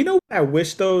 You know what I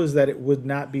wish though is that it would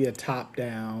not be a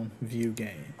top-down view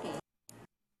game.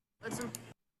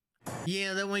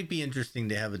 Yeah, that might be interesting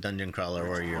to have a dungeon crawler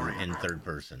where you're in third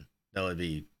person. That would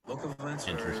be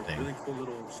interesting. Really cool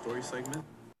little story segment.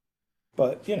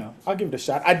 But you know, I'll give it a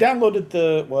shot. I downloaded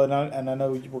and I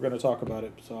know we're going to talk about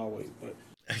it, so I'll wait. But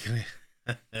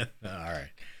all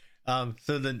right.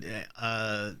 So the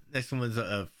next one was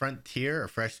a Frontier: A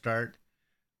Fresh Start.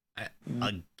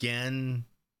 Again,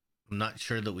 I'm not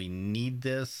sure that we need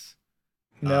this.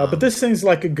 No, but this seems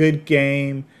like a good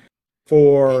game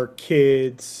for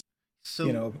kids. So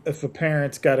you know, if a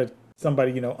parent's got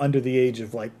somebody under the age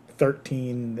of like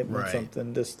 13 that wants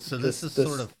something, this is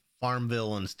sort of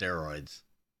Farmville on steroids.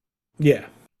 Yeah,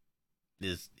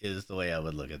 is the way I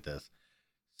would look at this.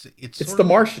 So it's The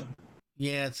Martian.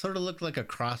 Yeah, it sort of looked like a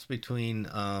cross between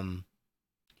the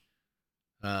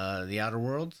Outer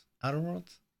Worlds,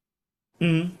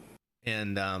 mm-hmm.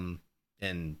 and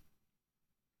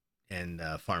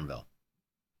Farmville.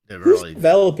 Who's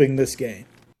developing this game?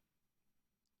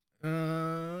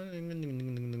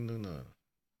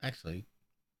 Actually,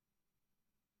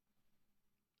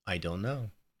 I don't know.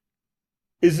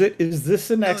 Is this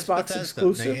an Xbox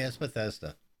exclusive? Yeah, it's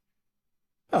Bethesda.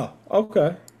 Oh,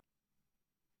 okay.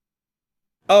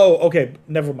 Oh, okay.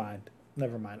 Never mind.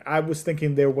 I was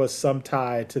thinking there was some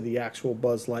tie to the actual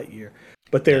Buzz Lightyear,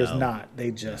 but there's not.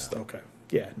 They just okay.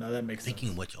 Yeah, no, that makes sense. Speaking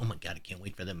of which, oh my god, I can't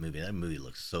wait for that movie. That movie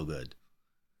looks so good.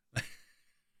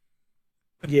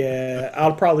 Yeah,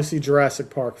 I'll probably see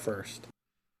Jurassic Park first.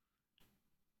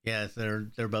 Yes,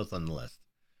 they're both on the list.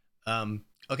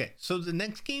 Okay, so the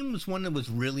next game was one that was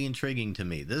really intriguing to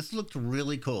me. This looked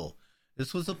really cool.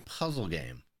 This was a puzzle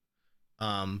game.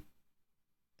 And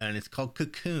it's called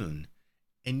Cocoon.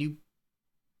 And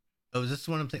is this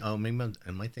one I'm thinking? Oh, maybe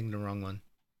am I thinking the wrong one?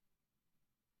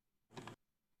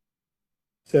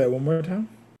 Say that one more time.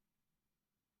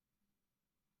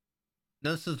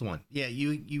 No, this is the one. Yeah,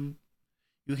 you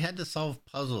had to solve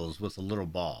puzzles with a little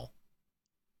ball.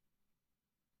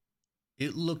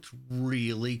 It looked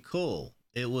really cool.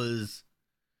 It was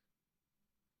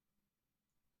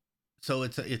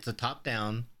it's a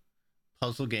top-down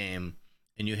puzzle game,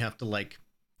 and you have to like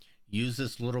use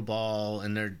this little ball,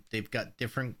 and they've got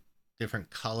different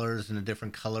colors, and the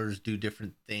different colors do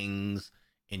different things,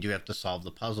 and you have to solve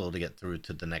the puzzle to get through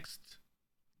to the next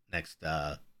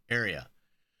area.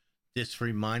 This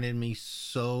reminded me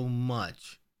so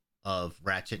much of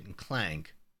Ratchet and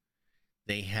Clank.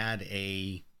 They had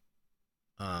a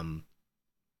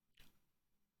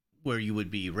where you would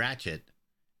be Ratchet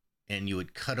and you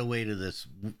would cut away to this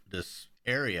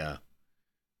area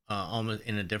almost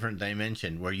in a different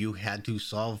dimension where you had to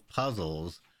solve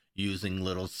puzzles using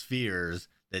little spheres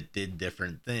that did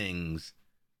different things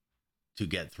to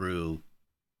get through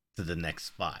to the next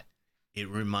spot. It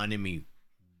reminded me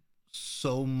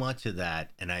so much of that,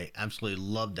 and I absolutely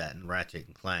loved that in Ratchet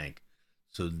and Clank.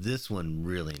 So this one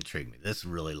really intrigued me. This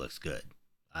really looks good.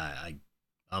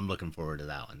 I'm looking forward to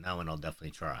that one. That one I'll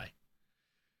definitely try.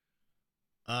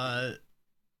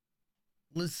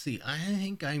 Let's see. I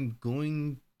think I'm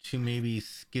going to maybe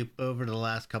skip over the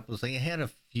last couple of things. I had a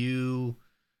few,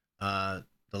 the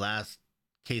last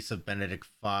Case of Benedict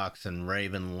Fox and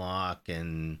Ravenlock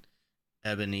and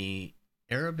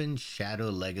Erebin Shadow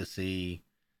Legacy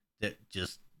that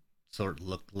just sort of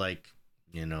looked like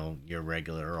your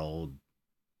regular old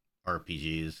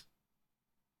RPGs.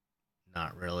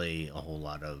 Not really a whole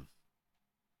lot of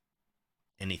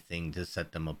anything to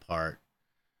set them apart.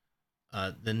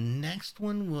 The next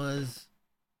one was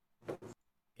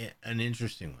an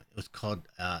interesting one. It was called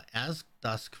As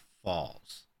Dusk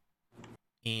Falls.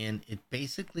 And it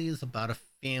basically is about a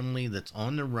family that's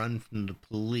on the run from the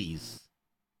police,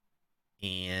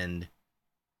 and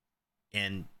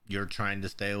you're trying to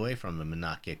stay away from them and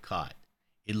not get caught.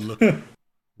 It looked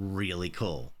really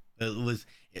cool.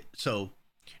 So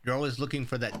you're always looking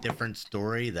for that different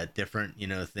story, that different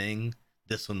thing.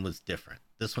 This one was different.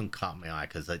 This one caught my eye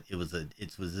because it was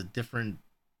a different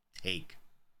take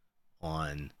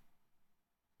on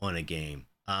a game.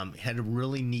 It had a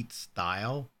really neat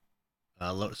style.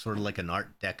 Sort of like an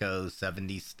Art Deco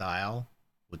 70s style,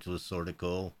 which was sort of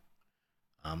cool.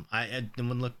 That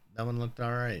one looked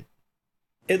all right.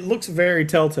 It looks very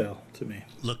Telltale to me.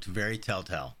 Looked very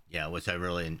Telltale, yeah, which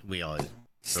we always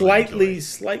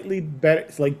slightly better,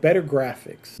 like better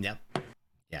graphics. Yep,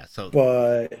 yeah. So,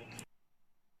 but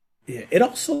yeah, it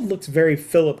also looks very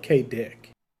Philip K. Dick.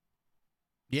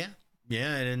 Yeah, I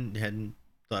hadn't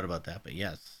thought about that, but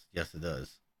yes, it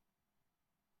does.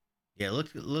 Yeah,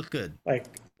 it looked good.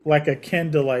 Like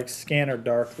akin to like Scanner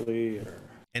Darkly,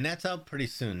 and that's out pretty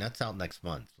soon. That's out next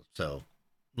month, so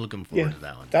looking forward to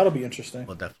that one. That'll be interesting.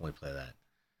 We'll definitely play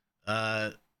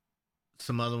that.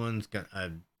 Some other ones got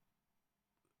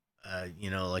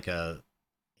like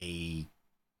a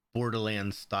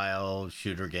Borderlands style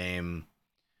shooter game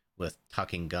with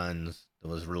tucking guns. That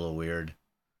was real weird.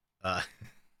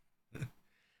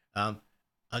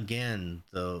 Again,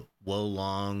 the Wo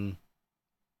Long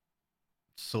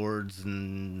swords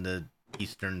in the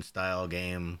Eastern style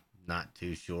game, not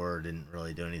too sure. Didn't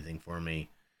really do anything for me.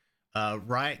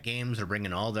 Riot Games are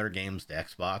bringing all their games to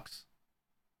Xbox.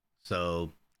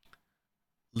 So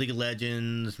League of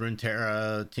Legends,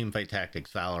 Runeterra, Teamfight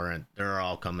Tactics, Valorant, they're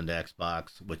all coming to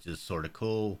Xbox, which is sort of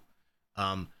cool.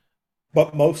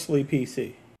 But mostly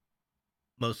PC.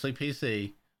 Mostly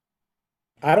PC.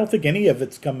 I don't think any of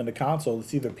it's coming to console.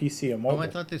 It's either PC or mobile. Oh, I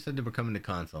thought they said they were coming to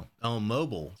console. Oh,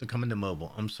 mobile. They're coming to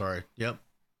mobile. I'm sorry. Yep.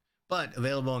 But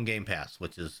available on Game Pass,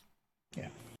 which is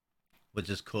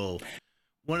cool.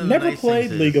 One of the Never nice played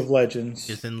things League of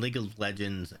Legends. Is in League of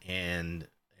Legends and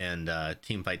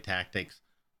Teamfight Tactics,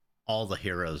 all the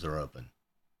heroes are open.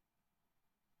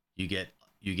 You get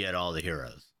all the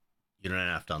heroes. You don't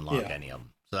have to unlock any of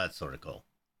them. So that's sort of cool.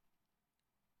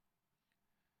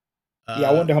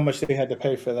 I wonder how much they had to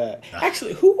pay for that.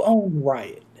 Actually, who owned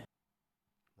Riot?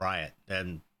 Riot,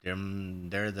 and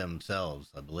they're themselves,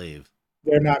 I believe.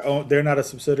 They're not a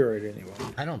subsidiary anymore.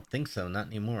 I don't think so, not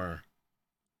anymore.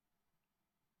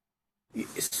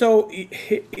 So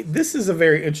this is a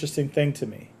very interesting thing to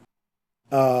me.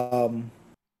 Oh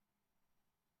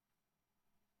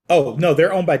no,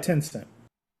 they're owned by Tencent.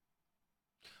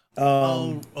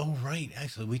 Right.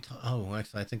 Actually,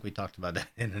 I think we talked about that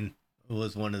in it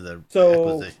was one of the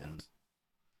acquisitions.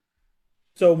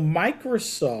 So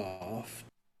Microsoft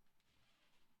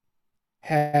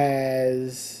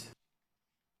has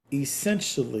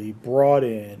essentially brought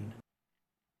in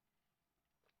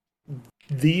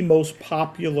the most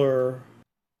popular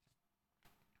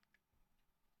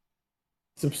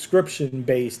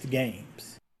subscription-based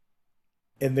games,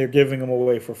 and they're giving them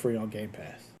away for free on Game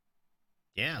Pass.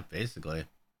 Yeah, basically.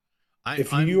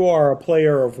 If you are a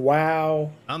player of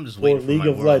WoW, I'm just waiting League for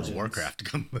my of World Legends, of Warcraft to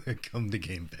come to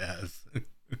Game Pass.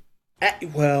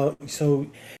 Well, so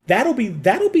that'll be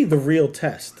the real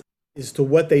test as to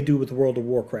what they do with World of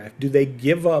Warcraft. Do they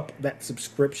give up that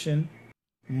subscription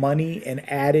money and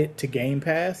add it to Game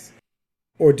Pass,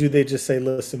 or do they just say,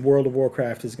 "Listen, World of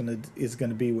Warcraft is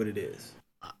gonna be what it is"?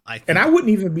 I wouldn't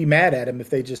even be mad at them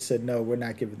if they just said, "No, we're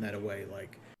not giving that away."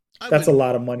 Like that's a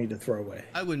lot of money to throw away.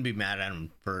 I wouldn't be mad at them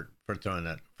for throwing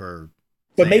that for.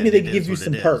 But maybe they give you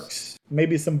some perks,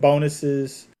 maybe some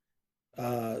bonuses,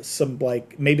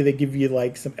 maybe they give you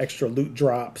like some extra loot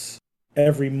drops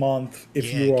every month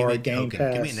if you are a Game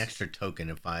Pass. Give me an extra token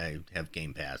if I have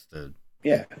Game Pass to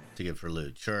give for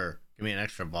loot. Sure, give me an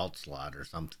extra vault slot or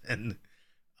something.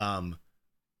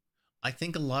 I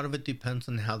think a lot of it depends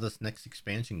on how this next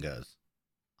expansion goes.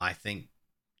 I think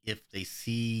if they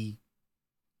see,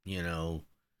 see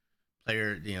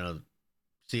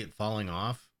it falling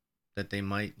off, that they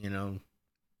might,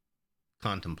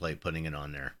 contemplate putting it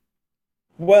on there.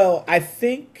 Well, I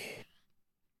think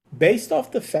based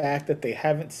off the fact that they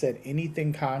haven't said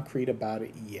anything concrete about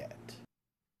it yet,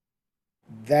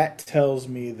 that tells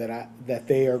me that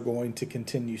they are going to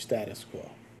continue status quo.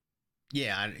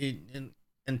 Yeah,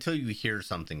 until you hear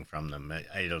something from them,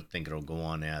 I don't think it'll go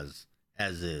on as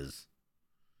as is.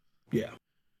 Yeah.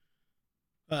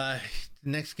 The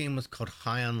next game was called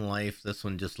High on Life. This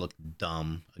one just looked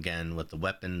dumb again with the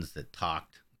weapons that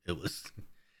talked. It was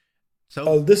so.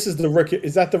 Oh, this is the Rick.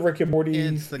 Is that the Rick and Morty?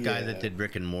 It's the guy Yeah. that did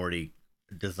Rick and Morty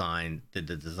did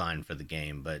the design for the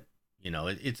game, but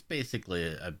it's basically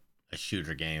a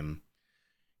shooter game.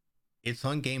 It's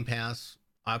on Game Pass.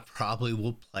 I probably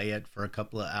will play it for a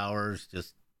couple of hours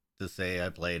just to say I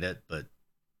played it, but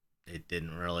it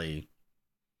didn't really.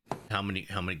 How many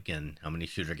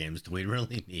shooter games do we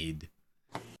really need?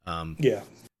 Yeah.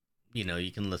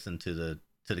 You can listen to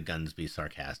the guns be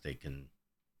sarcastic, and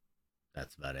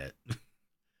that's about it.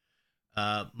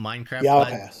 Minecraft. Yeah, I'll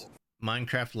pass.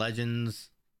 Minecraft Legends.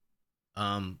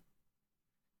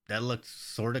 That looked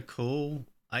sort of cool.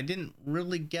 I didn't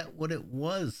really get what it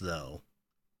was though.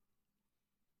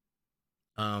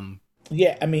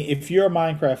 Yeah, I mean, if you're a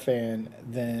Minecraft fan,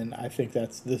 then I think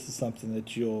this is something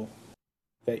that you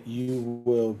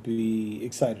will be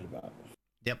excited about.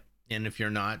 Yep. And if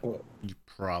you're not, Well, you're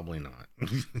probably not.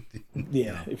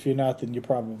 yeah, if you're not, then you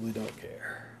probably don't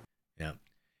care. Yep.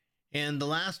 And the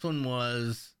last one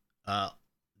was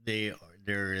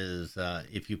there is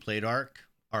if you played Ark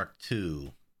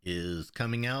 2 is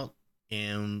coming out,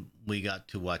 and we got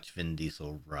to watch Vin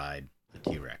Diesel ride the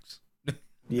T-Rex.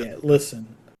 Yeah,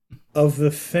 listen, of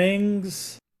the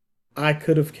things I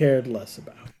could have cared less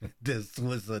about. This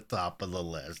was the top of the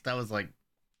list. That was like,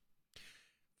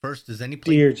 first, does any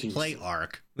Dear play Jesus.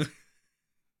 Ark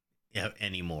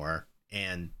anymore?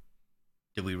 And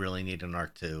do we really need an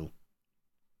Ark 2?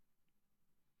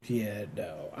 Yeah,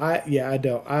 no. I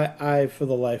don't. I for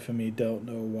the life of me don't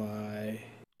know why.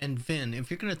 And Vin,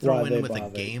 if you're gonna throw Why they in with a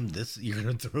bothered. game, you're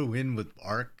gonna throw in with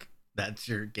Ark. That's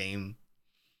your game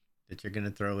that you're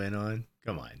gonna throw in on.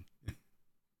 Come on,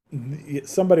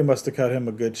 Somebody must have cut him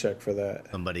a good check for that.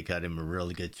 somebody cut him a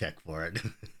really good check for it.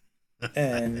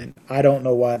 And I don't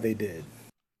know why they did.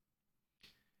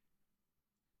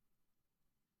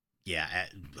 Yeah,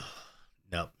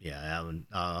 nope. Yeah, that one,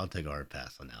 I'll take a hard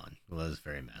pass on that one. It was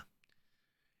very mad.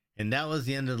 And that was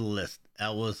the end of the list.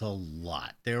 That was a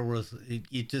lot. There was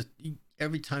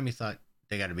every time you thought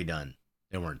they got to be done,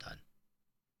 they weren't done.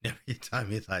 Every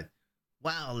time you thought,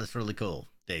 wow, that's really cool,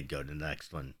 they'd go to the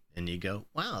next one, and you go,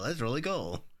 wow, that's really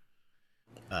cool.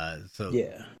 So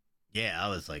yeah, I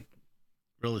was like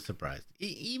really surprised.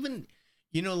 Even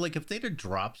like if they'd have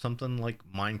dropped something like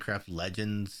Minecraft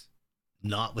Legends,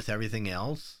 not with everything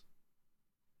else,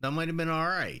 that might have been all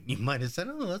right. You might have said,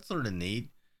 oh, that's sort of neat.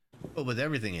 But with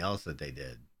everything else that they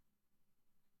did,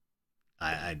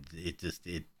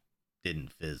 it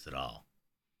didn't fizz at all.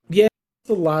 Yeah,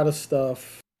 it's a lot of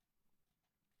stuff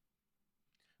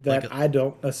that Like I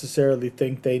don't necessarily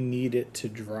think they needed to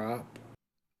drop.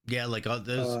 Yeah, like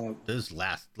those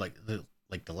last the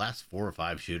last 4 or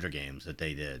 5 shooter games that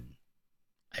they did,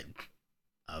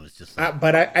 I was just like,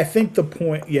 But I think the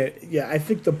point, I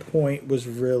think the point was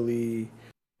really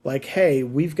like, hey,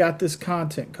 we've got this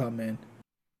content coming.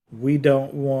 We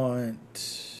don't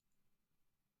want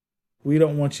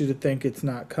you to think it's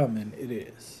not coming. It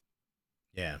is.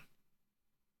 yeah,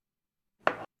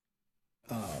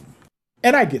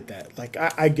 And I get that. Like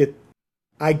I get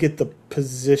the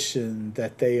position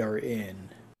that they are in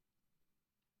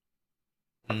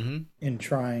in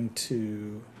trying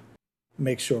to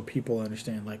make sure people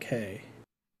understand. Like, hey,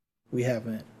 we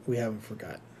haven't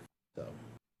forgotten.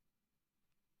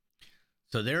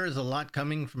 So there is a lot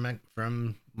coming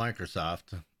from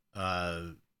Microsoft.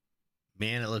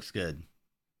 Man, it looks good.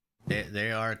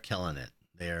 They are killing it.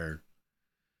 They're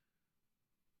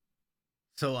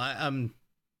so I'm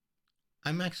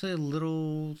actually a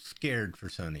little scared for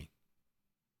Sony.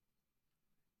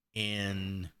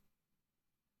 And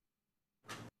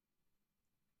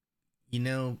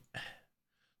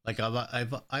like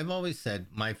I've always said,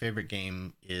 my favorite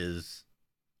game is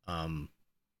God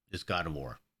of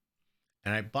War.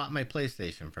 And I bought my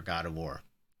PlayStation for God of War.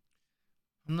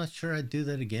 I'm not sure I'd do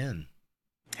that again.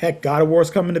 Heck, God of War's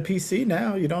coming to PC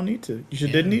now. You don't need to.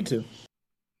 Didn't need to.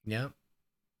 Yep.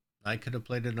 I could have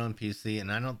played it on PC,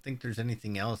 and I don't think there's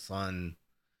anything else on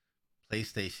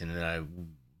PlayStation that I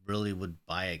really would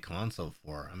buy a console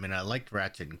for. I mean, I liked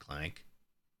Ratchet and Clank.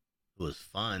 It was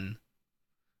fun.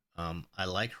 I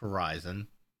like Horizon.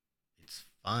 It's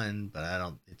fun, but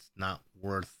it's not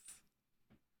worth.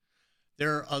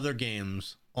 There are other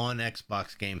games on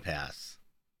Xbox Game Pass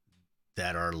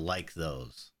that are like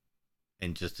those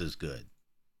and just as good.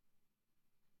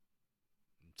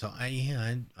 So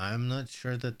I'm not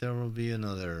sure that there will be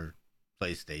another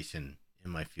PlayStation in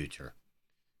my future,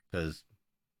 because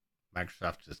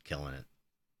Microsoft's just killing it.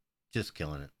 Just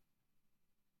killing it.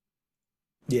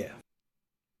 Yeah.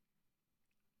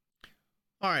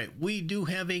 All right, we do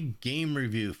have a game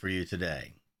review for you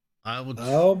today.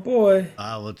 Oh boy.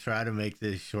 I will try to make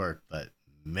this short, but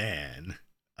man.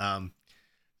 Um,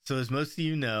 so as most of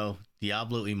you know,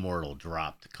 Diablo Immortal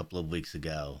dropped a couple of weeks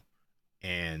ago,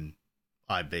 and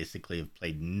I basically have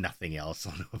played nothing else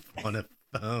on a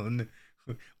phone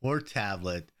or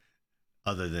tablet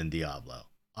other than Diablo.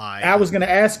 I was going to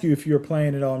ask you if you were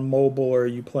playing it on mobile or are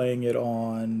you playing it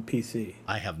on PC?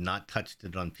 I have not touched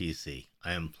it on PC.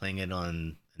 I am playing it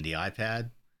on the iPad,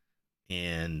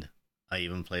 and I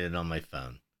even played it on my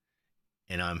phone,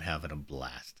 and I'm having a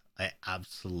blast. I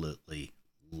absolutely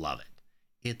love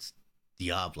it. It's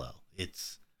Diablo.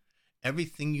 It's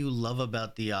everything you love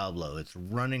about Diablo. It's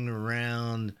running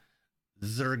around,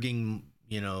 zerging,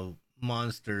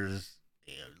 monsters,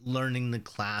 learning the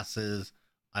classes.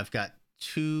 I've got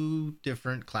 2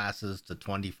 different classes to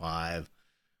 25.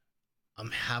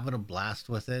 I'm having a blast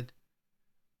with it.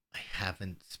 I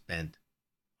haven't spent,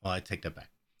 well, I take that back.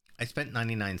 I spent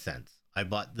 99 cents. I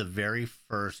bought the very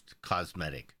first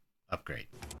cosmetic upgrade.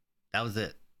 That was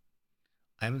it.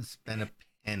 I haven't spent a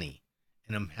penny,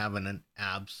 and I'm having an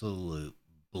absolute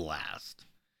blast.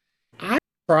 I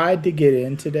tried to get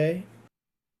in today,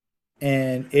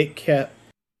 and it kept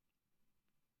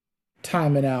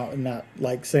timing out and not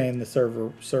like saying the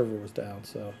server was down.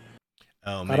 So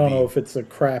Maybe, I don't know if it's a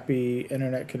crappy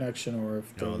internet connection or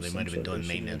if no, they might have been doing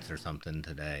maintenance or something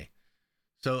today.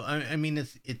 So I mean,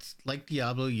 it's like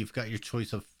Diablo. You've got your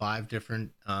choice of 5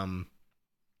 different 5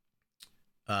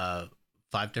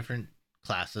 different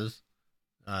classes.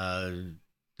 The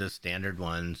standard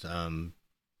ones.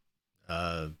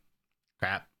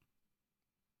 Crap.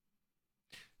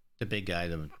 The big guy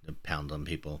that pound on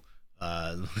people.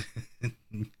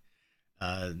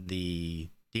 The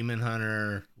demon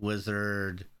hunter,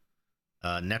 wizard,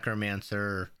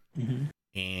 necromancer,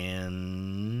 and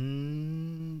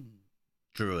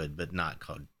druid, but not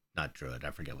druid.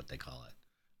 I forget what they call it.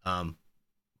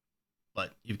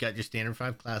 But you've got your standard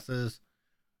 5 classes.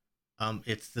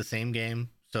 It's the same game.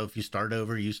 So if you start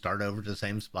over to the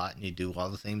same spot and you do all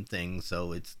the same things.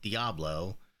 So it's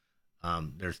Diablo.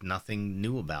 There's nothing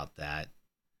new about that.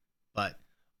 But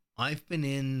I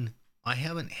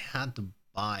haven't had to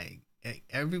buy.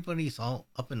 Everybody's all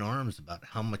up in arms about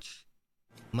how much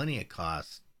money it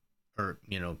costs, or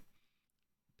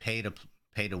pay to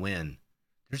win.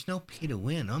 There's no pay to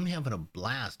win. I'm having a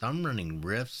blast. I'm running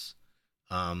rifts.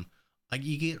 You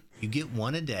get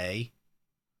one a day,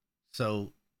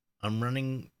 so I'm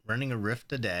running a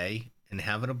rift a day and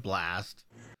having a blast.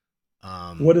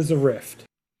 What is a rift?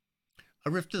 A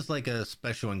rift is like a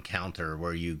special encounter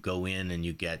where you go in and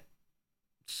you get,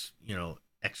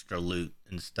 extra loot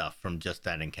and stuff from just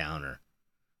that encounter.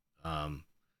 So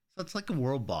it's like a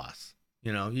world boss.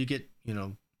 You get,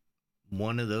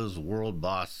 one of those world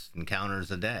boss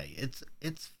encounters a day.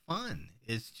 It's fun.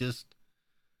 It's just,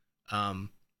 and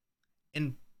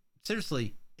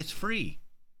seriously, it's free.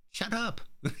 Shut up.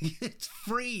 It's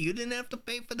free. You didn't have to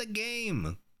pay for the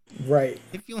game. Right.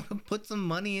 If you want to put some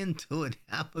money into it,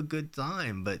 have a good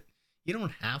time, but you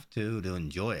don't have to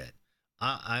enjoy it.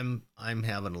 I'm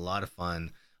having a lot of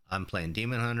fun. I'm playing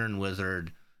Demon Hunter and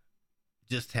Wizard,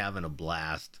 just having a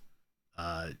blast.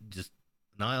 Just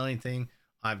not anything.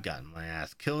 I've gotten my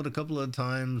ass killed a couple of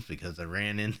times because I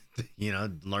ran into,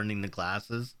 learning the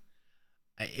classes.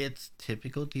 It's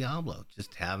typical Diablo,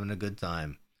 just having a good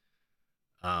time.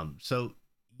 So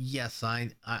yes,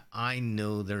 I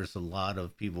know there's a lot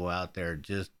of people out there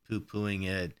just poo-pooing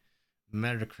it.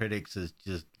 Metacritics is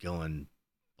just going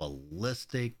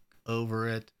ballistic over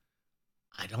it.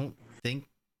 I don't think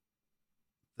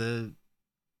the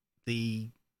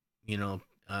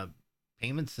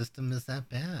payment system is that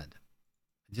bad.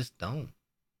 I just don't.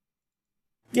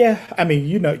 Yeah, I mean,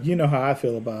 you know how I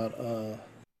feel about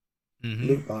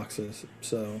loot boxes.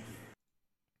 So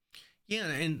yeah,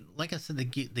 and like I said, they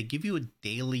give you a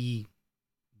daily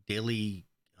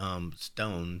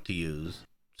stone to use,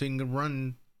 so you can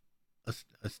run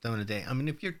a stone a day. I mean,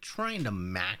 if you're trying to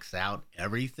max out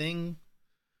everything,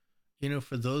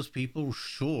 for those people,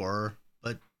 sure,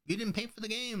 but you didn't pay for the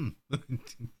game.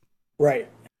 right.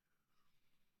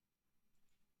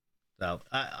 So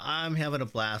I'm having a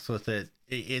blast with it.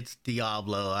 It's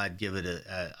Diablo. I'd give it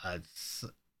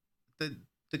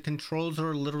the controls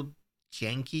are a little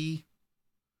janky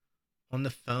on the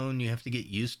phone. You have to get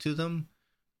used to them,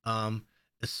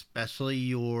 especially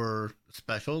your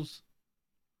specials.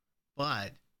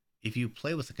 But if you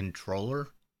play with a controller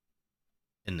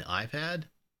in the iPad,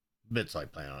 it's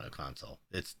like playing on a console.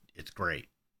 It's great.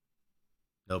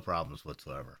 No problems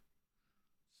whatsoever.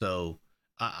 So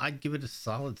I'd give it a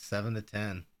solid 7 to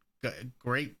 10.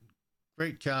 Great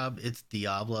great job. It's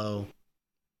Diablo.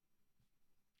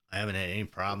 I haven't had any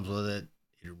problems with it.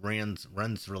 It runs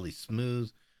really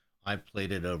smooth. I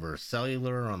played it over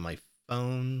cellular on my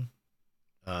phone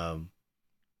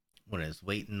when I was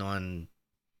waiting on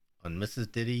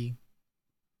Mrs. Diddy.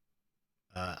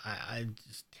 I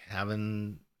just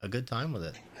having a good time with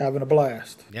it. Having a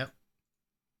blast. Yep.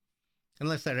 And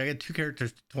like I said, I got 2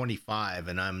 characters to 25,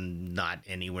 and I'm not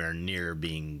anywhere near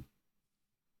being,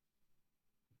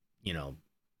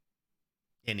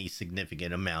 any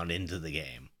significant amount into the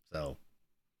game. So,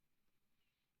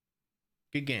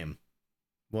 good game.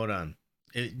 Well done.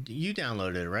 You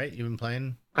downloaded it, right? You've been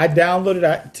playing? I downloaded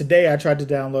it today. I tried to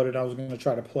download it. I was going to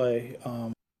try to play.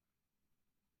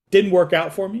 Didn't work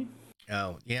out for me.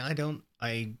 Oh, yeah,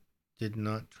 I did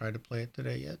not try to play it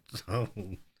today yet. So,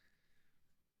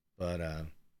 but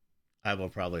I will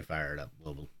probably fire it up a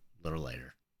little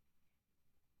later.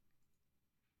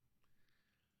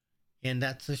 And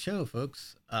that's the show,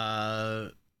 folks.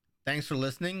 Thanks for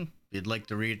listening. If you'd like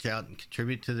to reach out and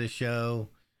contribute to the show,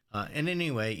 in any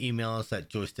way, email us at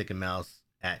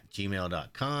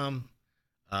joystickandmouse@gmail.com.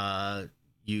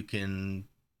 You can,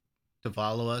 to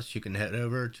follow us, you can head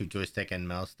over to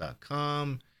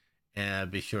joystickandmouse.com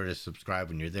and be sure to subscribe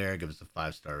when you're there. Give us a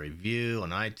 5-star review on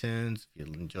iTunes if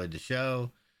you enjoyed the show.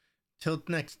 Till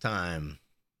next time,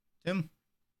 Tim.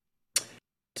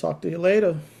 Talk to you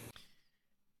later.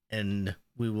 And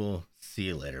we will see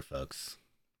you later, folks.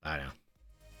 Bye now.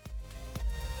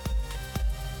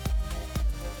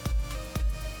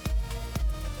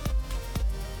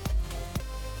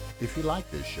 If you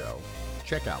like this show,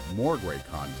 check out more great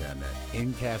content at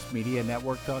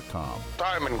IncastMediaNetwork.com.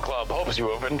 Diamond Club hopes you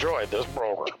have enjoyed this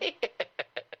program.